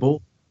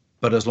adaptable,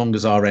 but as long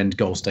as our end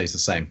goal stays the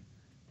same.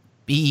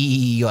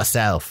 Be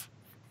yourself.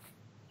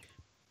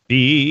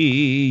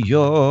 Be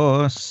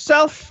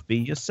yourself. Be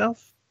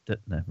yourself.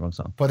 No, wrong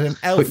song. Put an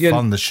elf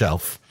on the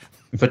shelf.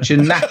 Put your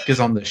knackers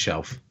on the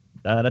shelf.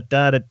 Right.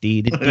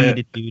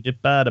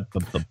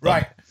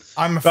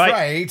 I'm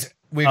afraid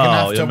we're going to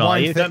have to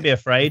wind. Don't be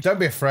afraid. Don't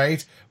be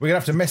afraid. We're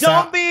going to have to miss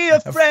out. Don't be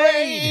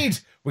afraid.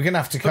 We're going to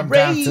have to come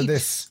down to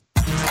this.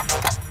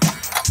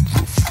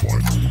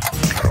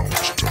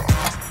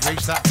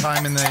 Reach that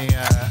time in the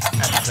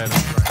episode.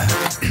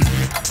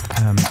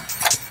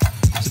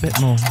 It's a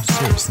bit more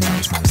serious than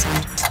those men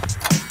said.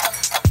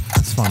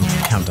 It's fun.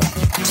 Countdown.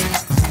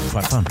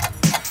 Quite fun.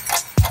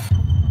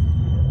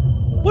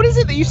 What is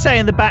it that you say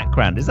in the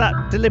background? Is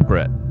that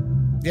deliberate?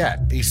 Yeah,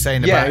 he's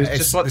saying about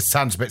it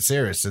sounds a bit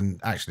serious, and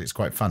actually it's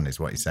quite fun, is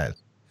what he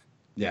says.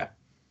 Yeah.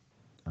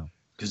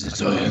 Because it's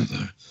all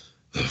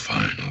the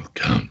final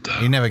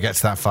countdown. He never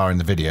gets that far in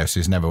the video, so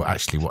he's never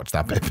actually watched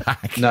that bit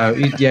back. No,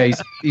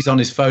 he's on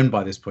his phone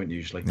by this point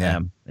usually.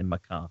 Yeah, in my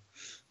car.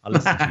 I'll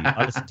listen to you.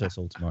 I'll listen to us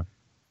all tomorrow.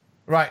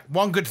 Right,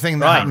 one good thing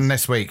that happened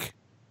this week.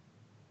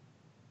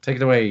 Take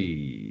it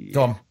away.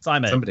 Go on.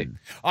 Simon. Somebody.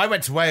 I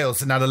went to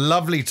Wales and had a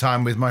lovely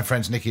time with my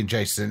friends Nikki and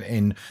Jason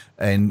in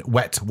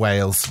wet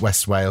Wales,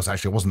 West Wales.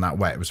 Actually, it wasn't that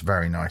wet. It was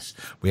very nice.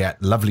 We ate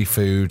lovely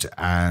food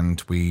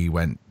and we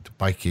went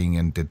biking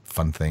and did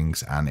fun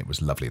things, and it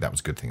was lovely. That was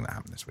a good thing that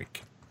happened this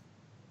week.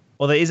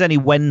 Well, there is only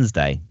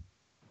Wednesday.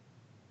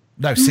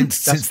 No,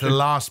 since the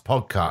last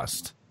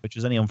podcast. Which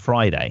was only on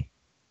Friday.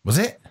 Was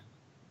it?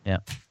 Yeah.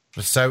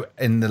 So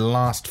in the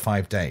last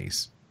 5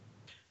 days.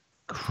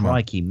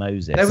 Crikey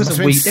Moses. There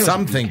was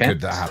something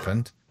good that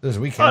happened. There was a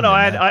weekend. Oh, no,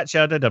 I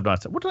did have nice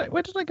time.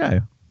 Where did I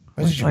go?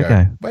 Where did you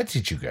go? Where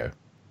did you go?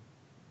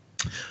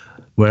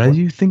 Where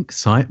do you think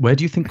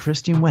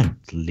Christian went?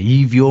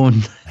 Leave your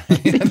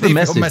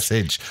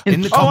message in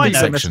the comment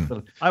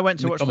section. I went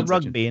to watch the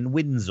rugby in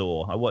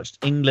Windsor. I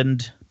watched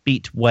England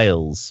beat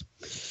Wales.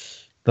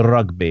 The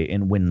rugby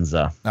in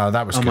Windsor. Oh,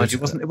 that was good.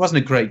 It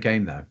wasn't a great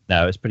game though.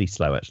 No, it was pretty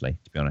slow actually,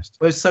 to be honest.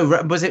 Was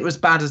it as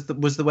bad as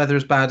was the weather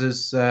as bad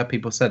as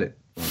people said it?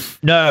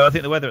 No, I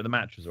think the weather at the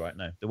match was right.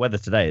 No, the weather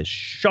today is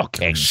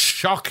shocking.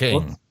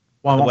 Shocking.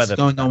 What's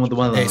going on with the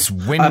weather? It's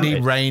windy,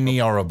 rainy,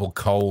 horrible,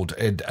 cold.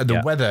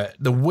 The weather,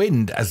 the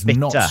wind has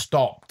not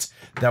stopped.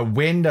 The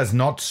wind has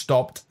not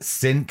stopped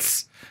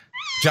since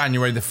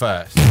January the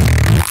 1st.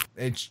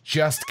 It's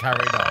just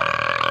carried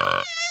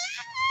on.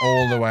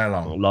 All the way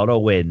along. A lot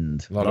of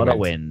wind. A lot of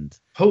wind.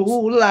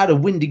 Whole lot of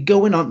windy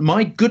going on.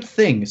 My good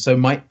thing. So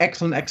my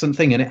excellent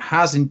thing, and it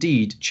has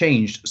indeed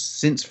changed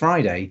since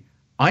Friday.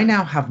 I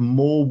now have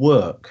more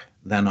work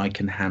than I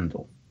can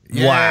handle.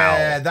 Yeah,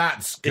 wow.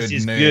 That's good This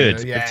is news.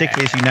 good, yeah.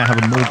 particularly as you now have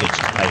a mortgage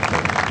to pay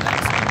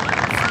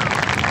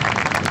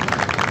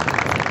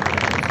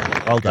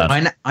for. Well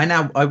done.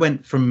 I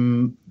went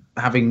from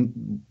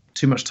having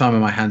too much time on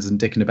my hands and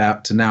dicking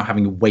about to now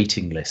having a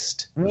waiting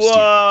list.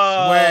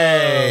 Whoa!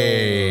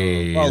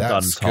 Way. Well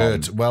That's done, Tom.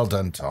 good. Well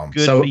done, Tom.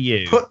 Good for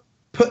you.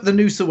 Put the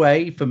noose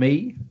away for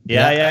me.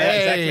 Yeah,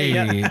 exactly.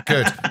 Yeah.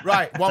 Good.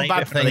 Right, one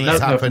bad thing that's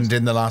happened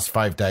in the last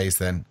 5 days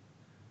then.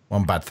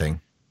 One bad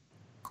thing.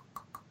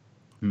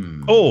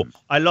 Oh,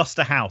 I lost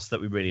a house that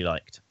we really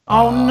liked.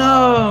 Oh,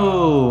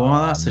 no.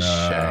 Oh, that's a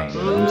shame.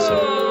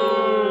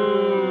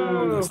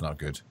 That's not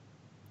good.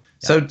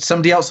 Yeah. So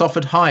somebody else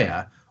offered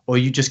higher, or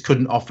you just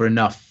couldn't offer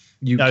enough?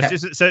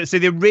 So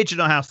the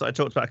original house that I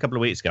talked about a couple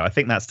of weeks ago, I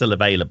think that's still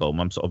available.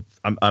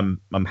 I'm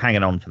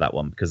hanging on for that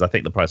one because I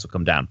think the price will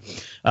come down.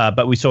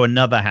 But we saw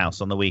another house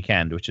on the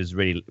weekend, which has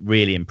really,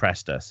 really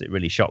impressed us. It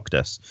really shocked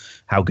us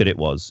how good it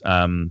was.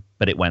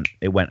 But it went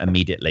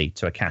immediately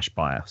to a cash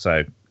buyer.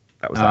 So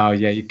that was.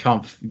 Yeah, you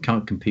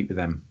can't compete with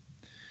them.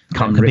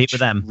 Can't compete with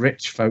them.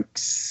 Rich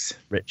folks.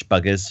 Rich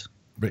buggers.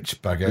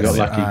 Rich buggers. We got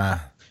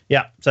lucky.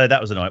 Yeah, so that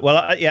was annoying.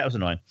 Well, it was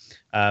annoying.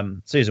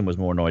 Susan was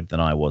more annoyed than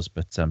I was,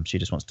 but she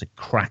just wants to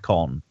crack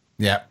on.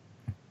 Yeah.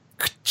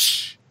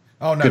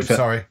 Oh, no,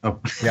 sorry. Oh.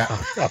 Yeah.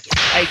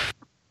 Hey.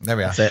 There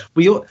we are. That's it.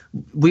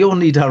 We all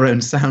need our own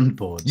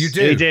soundboards. You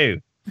do. We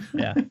do.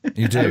 Yeah.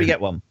 You do. How do we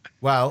get one?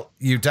 Well,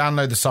 you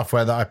download the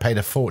software that I paid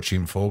a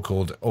fortune for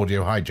called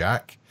Audio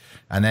Hijack,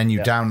 and then you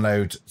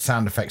download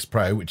Sound Effects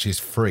Pro, which is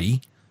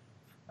free.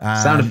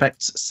 Sound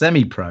Effects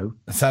Semi-Pro.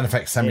 Sound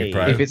Effects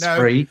Semi-Pro. If it's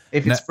free.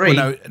 If it's free.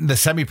 Well, no, the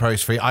Semi-Pro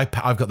is free. I've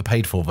got the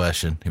paid for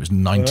version. It was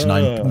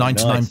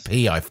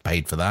 99p I've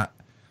paid for that.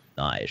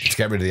 Nice. To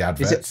get rid of the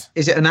adverts.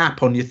 Is it an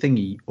app on your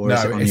thingy or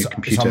is it on your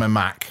computer? It's on my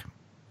Mac.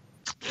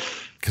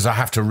 Because I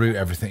have to route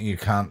everything. You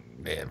can't...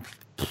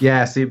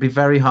 Yeah, so it'd be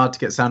very hard to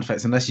get sound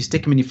effects unless you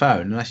stick them in your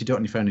phone. Unless you do it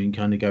on your phone and you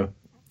can kind of go...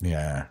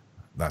 Yeah,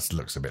 that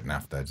looks a bit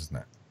naff there, doesn't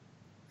it?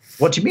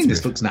 What do you mean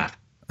this looks naff?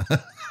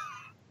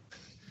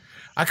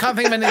 I can't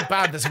think of anything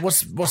bad.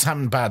 What's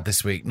happened bad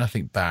this week?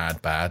 Nothing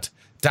bad.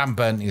 Dan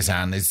burnt his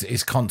hand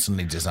is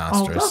constantly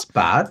disastrous. Oh, that's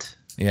bad.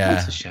 Yeah.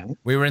 That's a shame.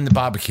 We were in the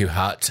barbecue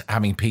hut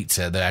having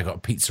pizza. There, I got a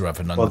pizza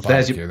oven on the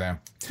barbecue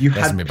there. You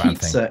had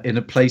pizza in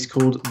a place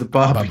called the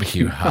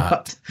barbecue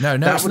hut. No,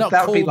 it's not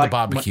called the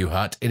barbecue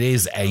hut. It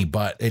is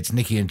it's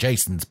Nikki and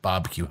Jason's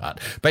barbecue hut.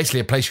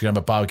 Basically, a place you can have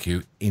a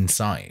barbecue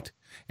inside.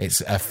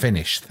 It's a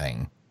Finnish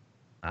thing.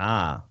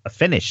 Ah, a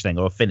Finnish thing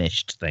or a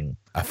finished thing?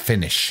 A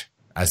Finnish,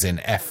 as in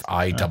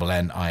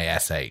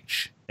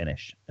F-I-N-N-I-S-H.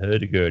 Finnish.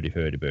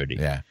 Hurdy-gurdy.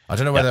 Yeah. I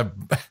don't know whether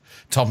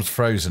Tom's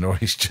frozen or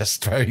he's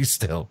just very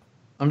still.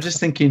 I'm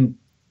just thinking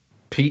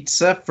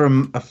pizza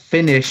from a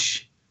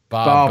Finnish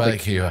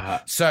barbecue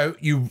hut. So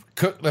you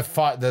cook the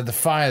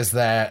fire's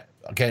there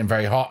getting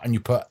very hot, and you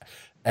put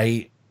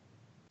a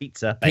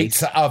pizza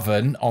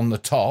oven on the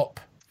top,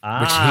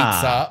 which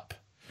heats up.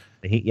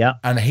 The heat, yeah.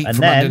 And the heat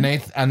from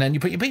underneath, and then you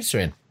put your pizza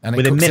in. And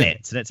within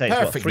minutes, and it takes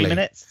perfectly. What, 3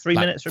 minutes? 3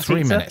 minutes for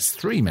pizza?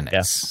 3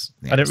 minutes.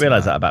 Yeah. I didn't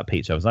realise that about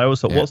pizza ovens. I always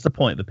thought, what's the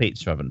point of the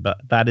pizza oven? But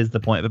that is the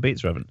point of a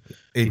pizza oven.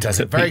 It does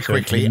it very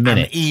quickly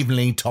and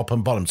evenly top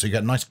and bottom. So you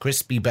get a nice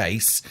crispy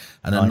base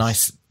and a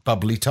nice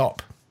bubbly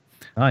top.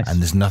 Nice. And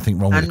there's nothing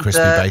wrong with a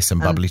crispy base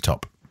and bubbly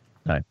top.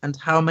 No. And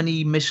how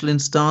many Michelin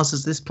stars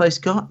has this place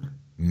got?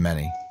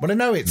 Many. Well, I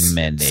know it's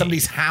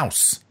somebody's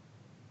house.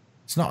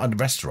 It's not a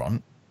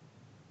restaurant.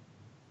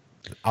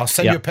 I'll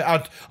send you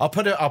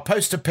I'll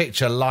post a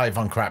picture live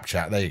on Crap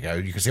Chat. There you go.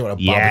 You can see what a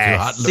barbecue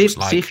hut looks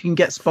like. See if you can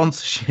get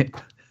sponsorship.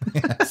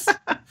 Yes.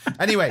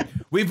 Anyway,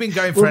 we've been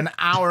going for an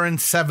hour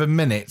and 7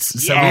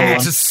 minutes, so we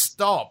need to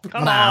stop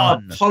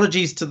now.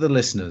 Apologies to the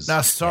listeners.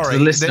 No, sorry,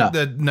 the listener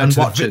and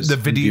watchers, the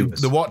video,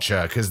 the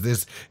watcher, because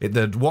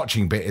the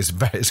watching bit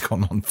it's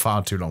gone on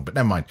far too long. But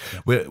never mind.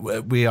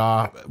 We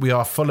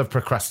are full of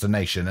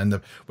procrastination, and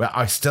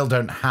I still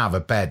don't have a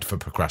bed for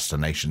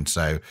procrastination.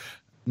 So.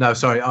 No,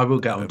 sorry, I will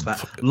get onto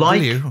that.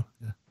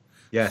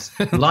 Yes,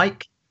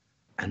 like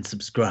and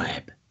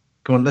subscribe.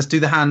 Come on, let's do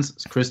the hands.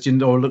 It's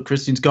Christian. Oh, look,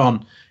 Christian's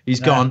gone. He's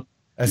gone.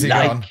 Has he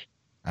gone?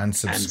 And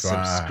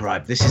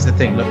subscribe. This is the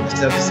thing. Look, this is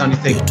the only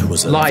thing. It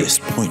was at this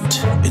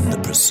point in the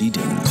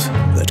proceedings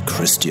that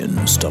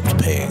Christian stopped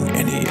paying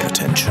any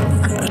attention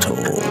at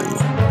all.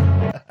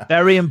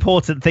 Very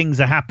important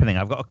things are happening.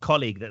 I've got a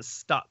colleague that's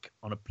stuck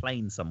on a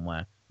plane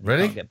somewhere.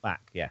 Really? Can't get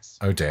back. Yes.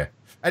 Oh dear.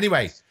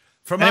 Anyway.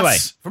 From all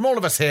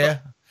of us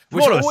here,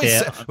 which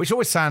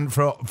always sound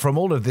from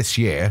all of this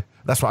year.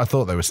 That's what I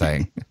thought they were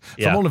saying.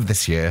 From all of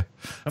this year,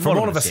 from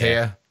all of us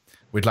here,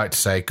 we'd like to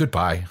say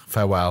goodbye,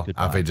 farewell,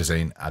 auf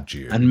Wiedersehen,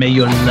 adieu. And may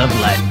your love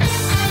life.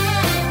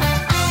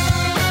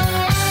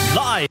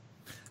 Live.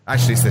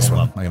 Actually, it's this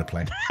one. I'm going to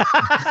play.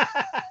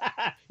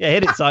 Yeah,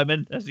 hit it,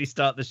 Simon, as we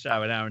start the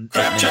show an hour and 8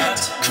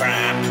 minutes.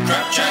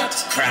 Crap chat,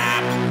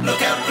 crap.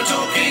 Look out for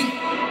talking.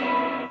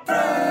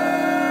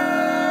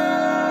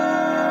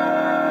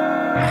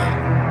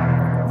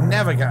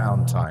 Never get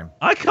on time.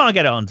 I can't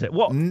get on to it.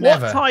 What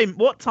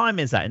time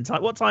is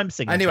that? What time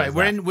signature? Anyway,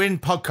 we're in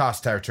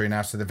podcast territory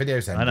now, so the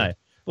video's ended. I know.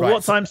 But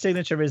what time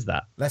signature is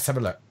that? Let's have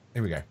a look.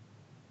 Here we go.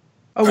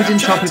 Oh, we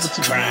didn't tell people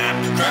to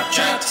crap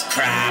chat,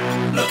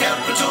 crap. Look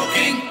out for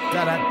talking.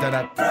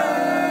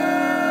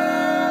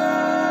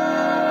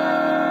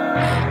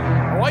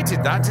 Oh, I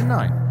did that, didn't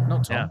I?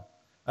 Not Tom.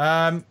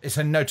 Yeah. It's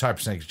a no type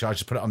signature. I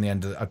just put it on the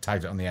end. I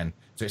tagged it on the end.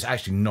 So it's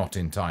actually not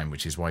in time,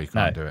 which is why you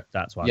can't do it.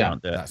 That's why I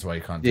can't do it. That's why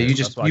you can't do it.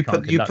 Yeah, you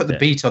put the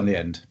beat on the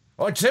end.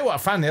 Oh, I tell you what I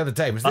found the other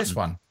day was this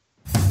one.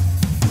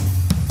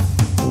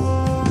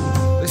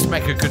 This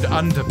make a good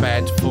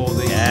underbed for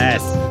the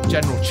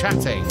general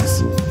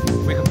chattings.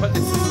 We can put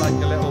this as like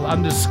a little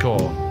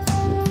underscore.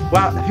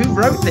 Wow, who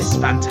wrote this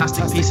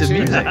fantastic piece of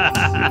music?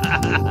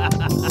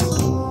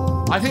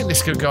 I think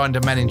this could go under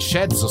Men in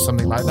Sheds or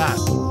something like that.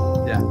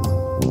 Yeah.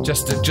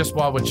 Just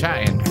while we're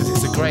chatting, because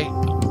it's a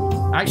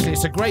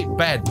great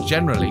bed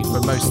generally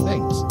for most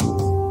things.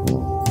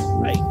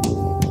 Right.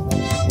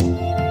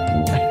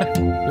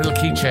 Little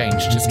key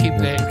change, just keep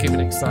it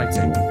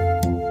exciting.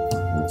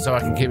 So I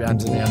can keep it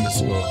under the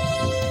underscore.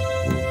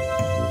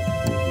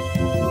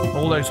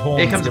 All those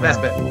horns. Here comes the best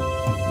bit.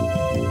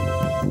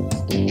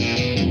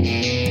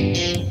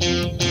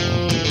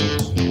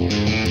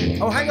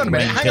 Oh, hang on a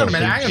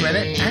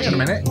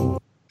minute.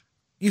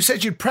 You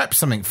said you'd prep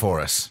something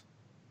for us.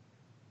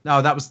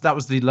 No, that was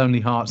the Lonely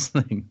Hearts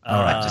thing.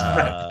 All right, just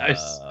prep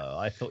those.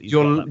 I thought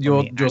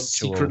your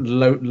secret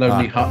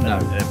Lonely Heart. No,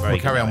 we'll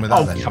carry on with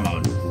that. Then. Come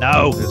on.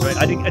 No,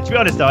 I didn't. To be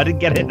honest, though, I didn't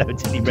get it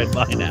until he read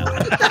mine out.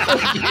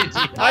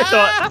 I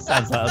thought that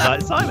sounds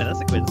like Simon.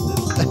 That's a coincidence.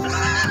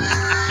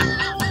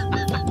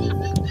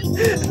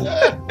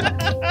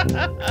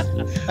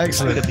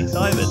 Excellent. That could be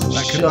Simon.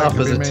 Sharp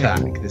as a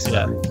tack. This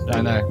one.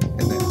 I know.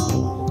 Isn't it?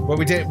 Well,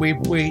 we did. We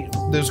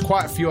there's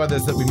quite a few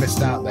others that we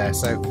missed out there.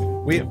 So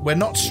we're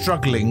not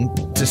struggling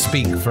to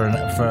speak for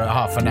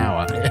half an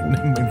hour.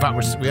 In fact,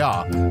 we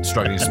are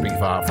struggling to speak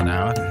for half an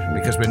hour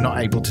because we're not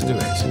able to do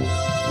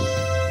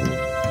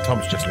it.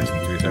 Tom's just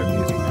listening to his own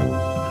music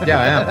now. Yeah,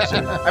 I am. I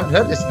haven't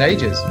heard this in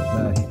ages.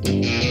 No.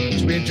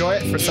 Should we enjoy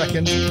it for a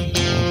second?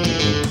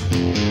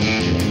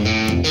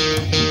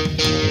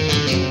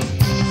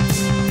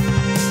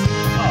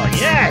 Oh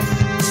yes!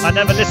 I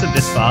never listened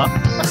this far.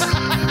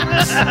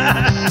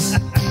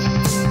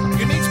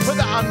 You need to put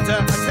that under.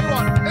 I tell you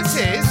what, this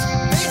is.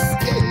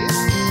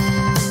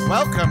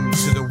 Welcome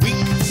to the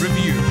week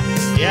review.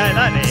 Yeah,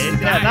 that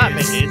is. Yeah, that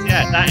is.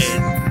 Yeah, that is.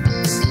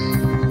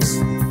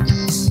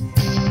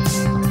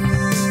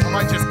 I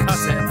might just cut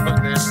it and put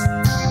this.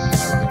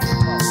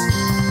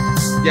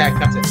 Yeah,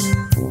 cut it.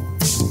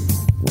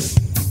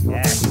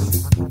 Yeah.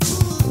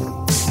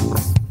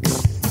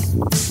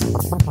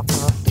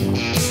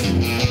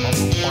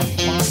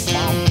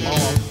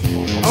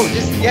 Oh,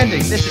 this is the ending.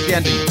 This is the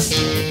ending.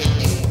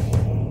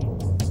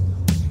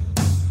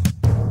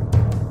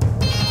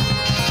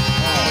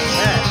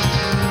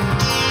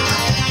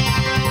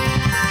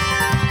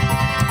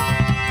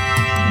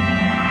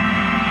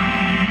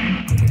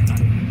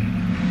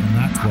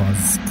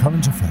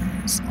 Current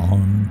affairs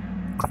on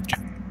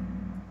Crapchat.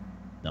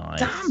 Nice.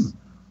 Damn,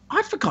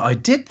 I forgot I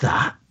did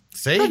that.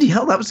 See? Bloody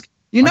hell, that was.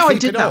 You know, I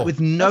did that all. with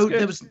no.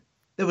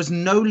 There was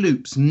no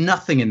loops,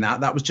 nothing in that.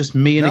 That was just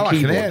me and a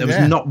keyboard. There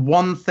was not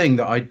one thing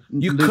that I.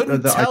 You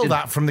couldn't tell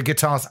that from the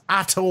guitars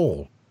at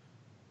all.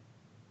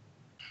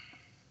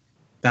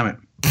 Damn it.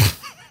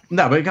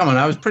 No, but come on,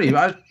 I was pretty. It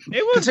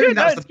was good.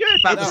 I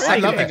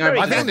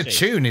think the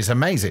tune is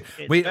amazing.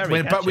 We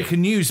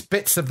can use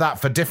bits of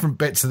that for different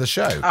bits of the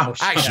show. Oh,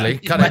 actually,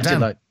 cut it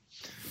down. I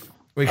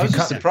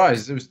was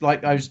surprised. It was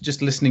like I was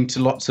just listening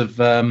to lots of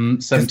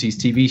 70s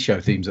TV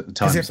show themes at the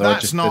time. If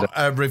that's not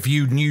a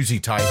review newsy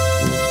type,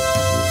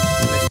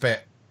 this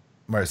bit,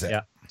 where is it?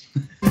 Yeah.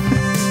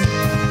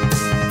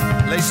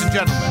 Ladies and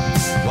gentlemen,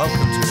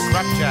 welcome to the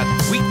Crapchat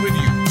Week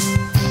Review,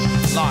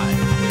 live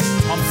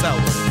with Tom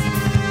Selwood.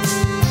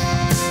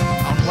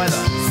 On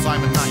weather,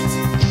 Simon Knight.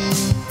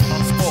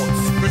 On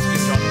sports, Christian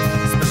John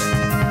Spillett.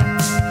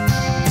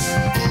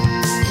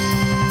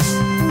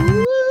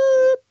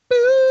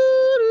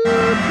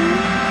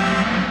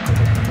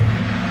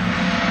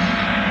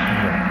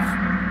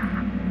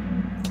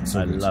 I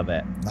love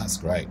it. That's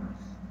great.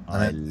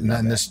 And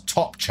then this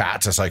top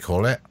chat, as I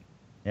call it.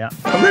 Yeah.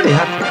 I'm really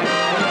happy.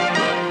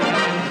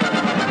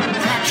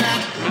 Crap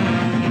chat.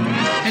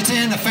 It's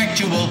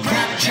ineffectual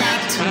crap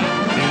chat.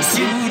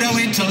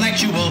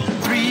 Pseudo-intellectual.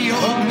 Three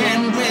old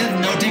men with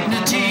no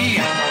dignity.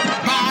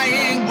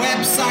 Buying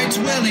websites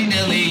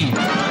willy-nilly.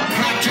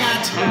 Crap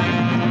chat.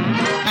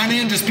 An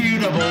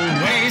indisputable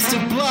waste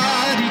of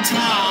bloody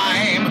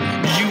time.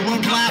 You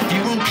won't laugh,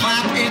 you won't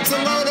clap. It's a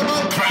load of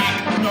old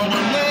crap. No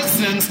one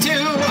listens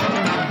to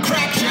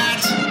crap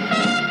chat.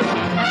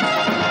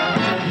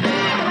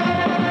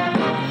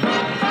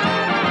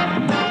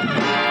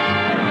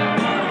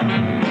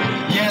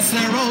 Yes,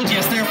 they're old,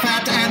 yes, they're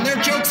fat, and their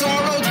jokes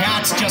are old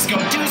hats. Just go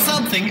do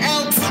something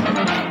else.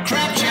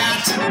 Crap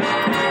chat.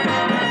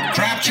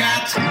 Crap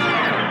chat.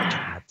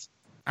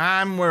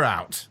 And we're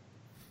out.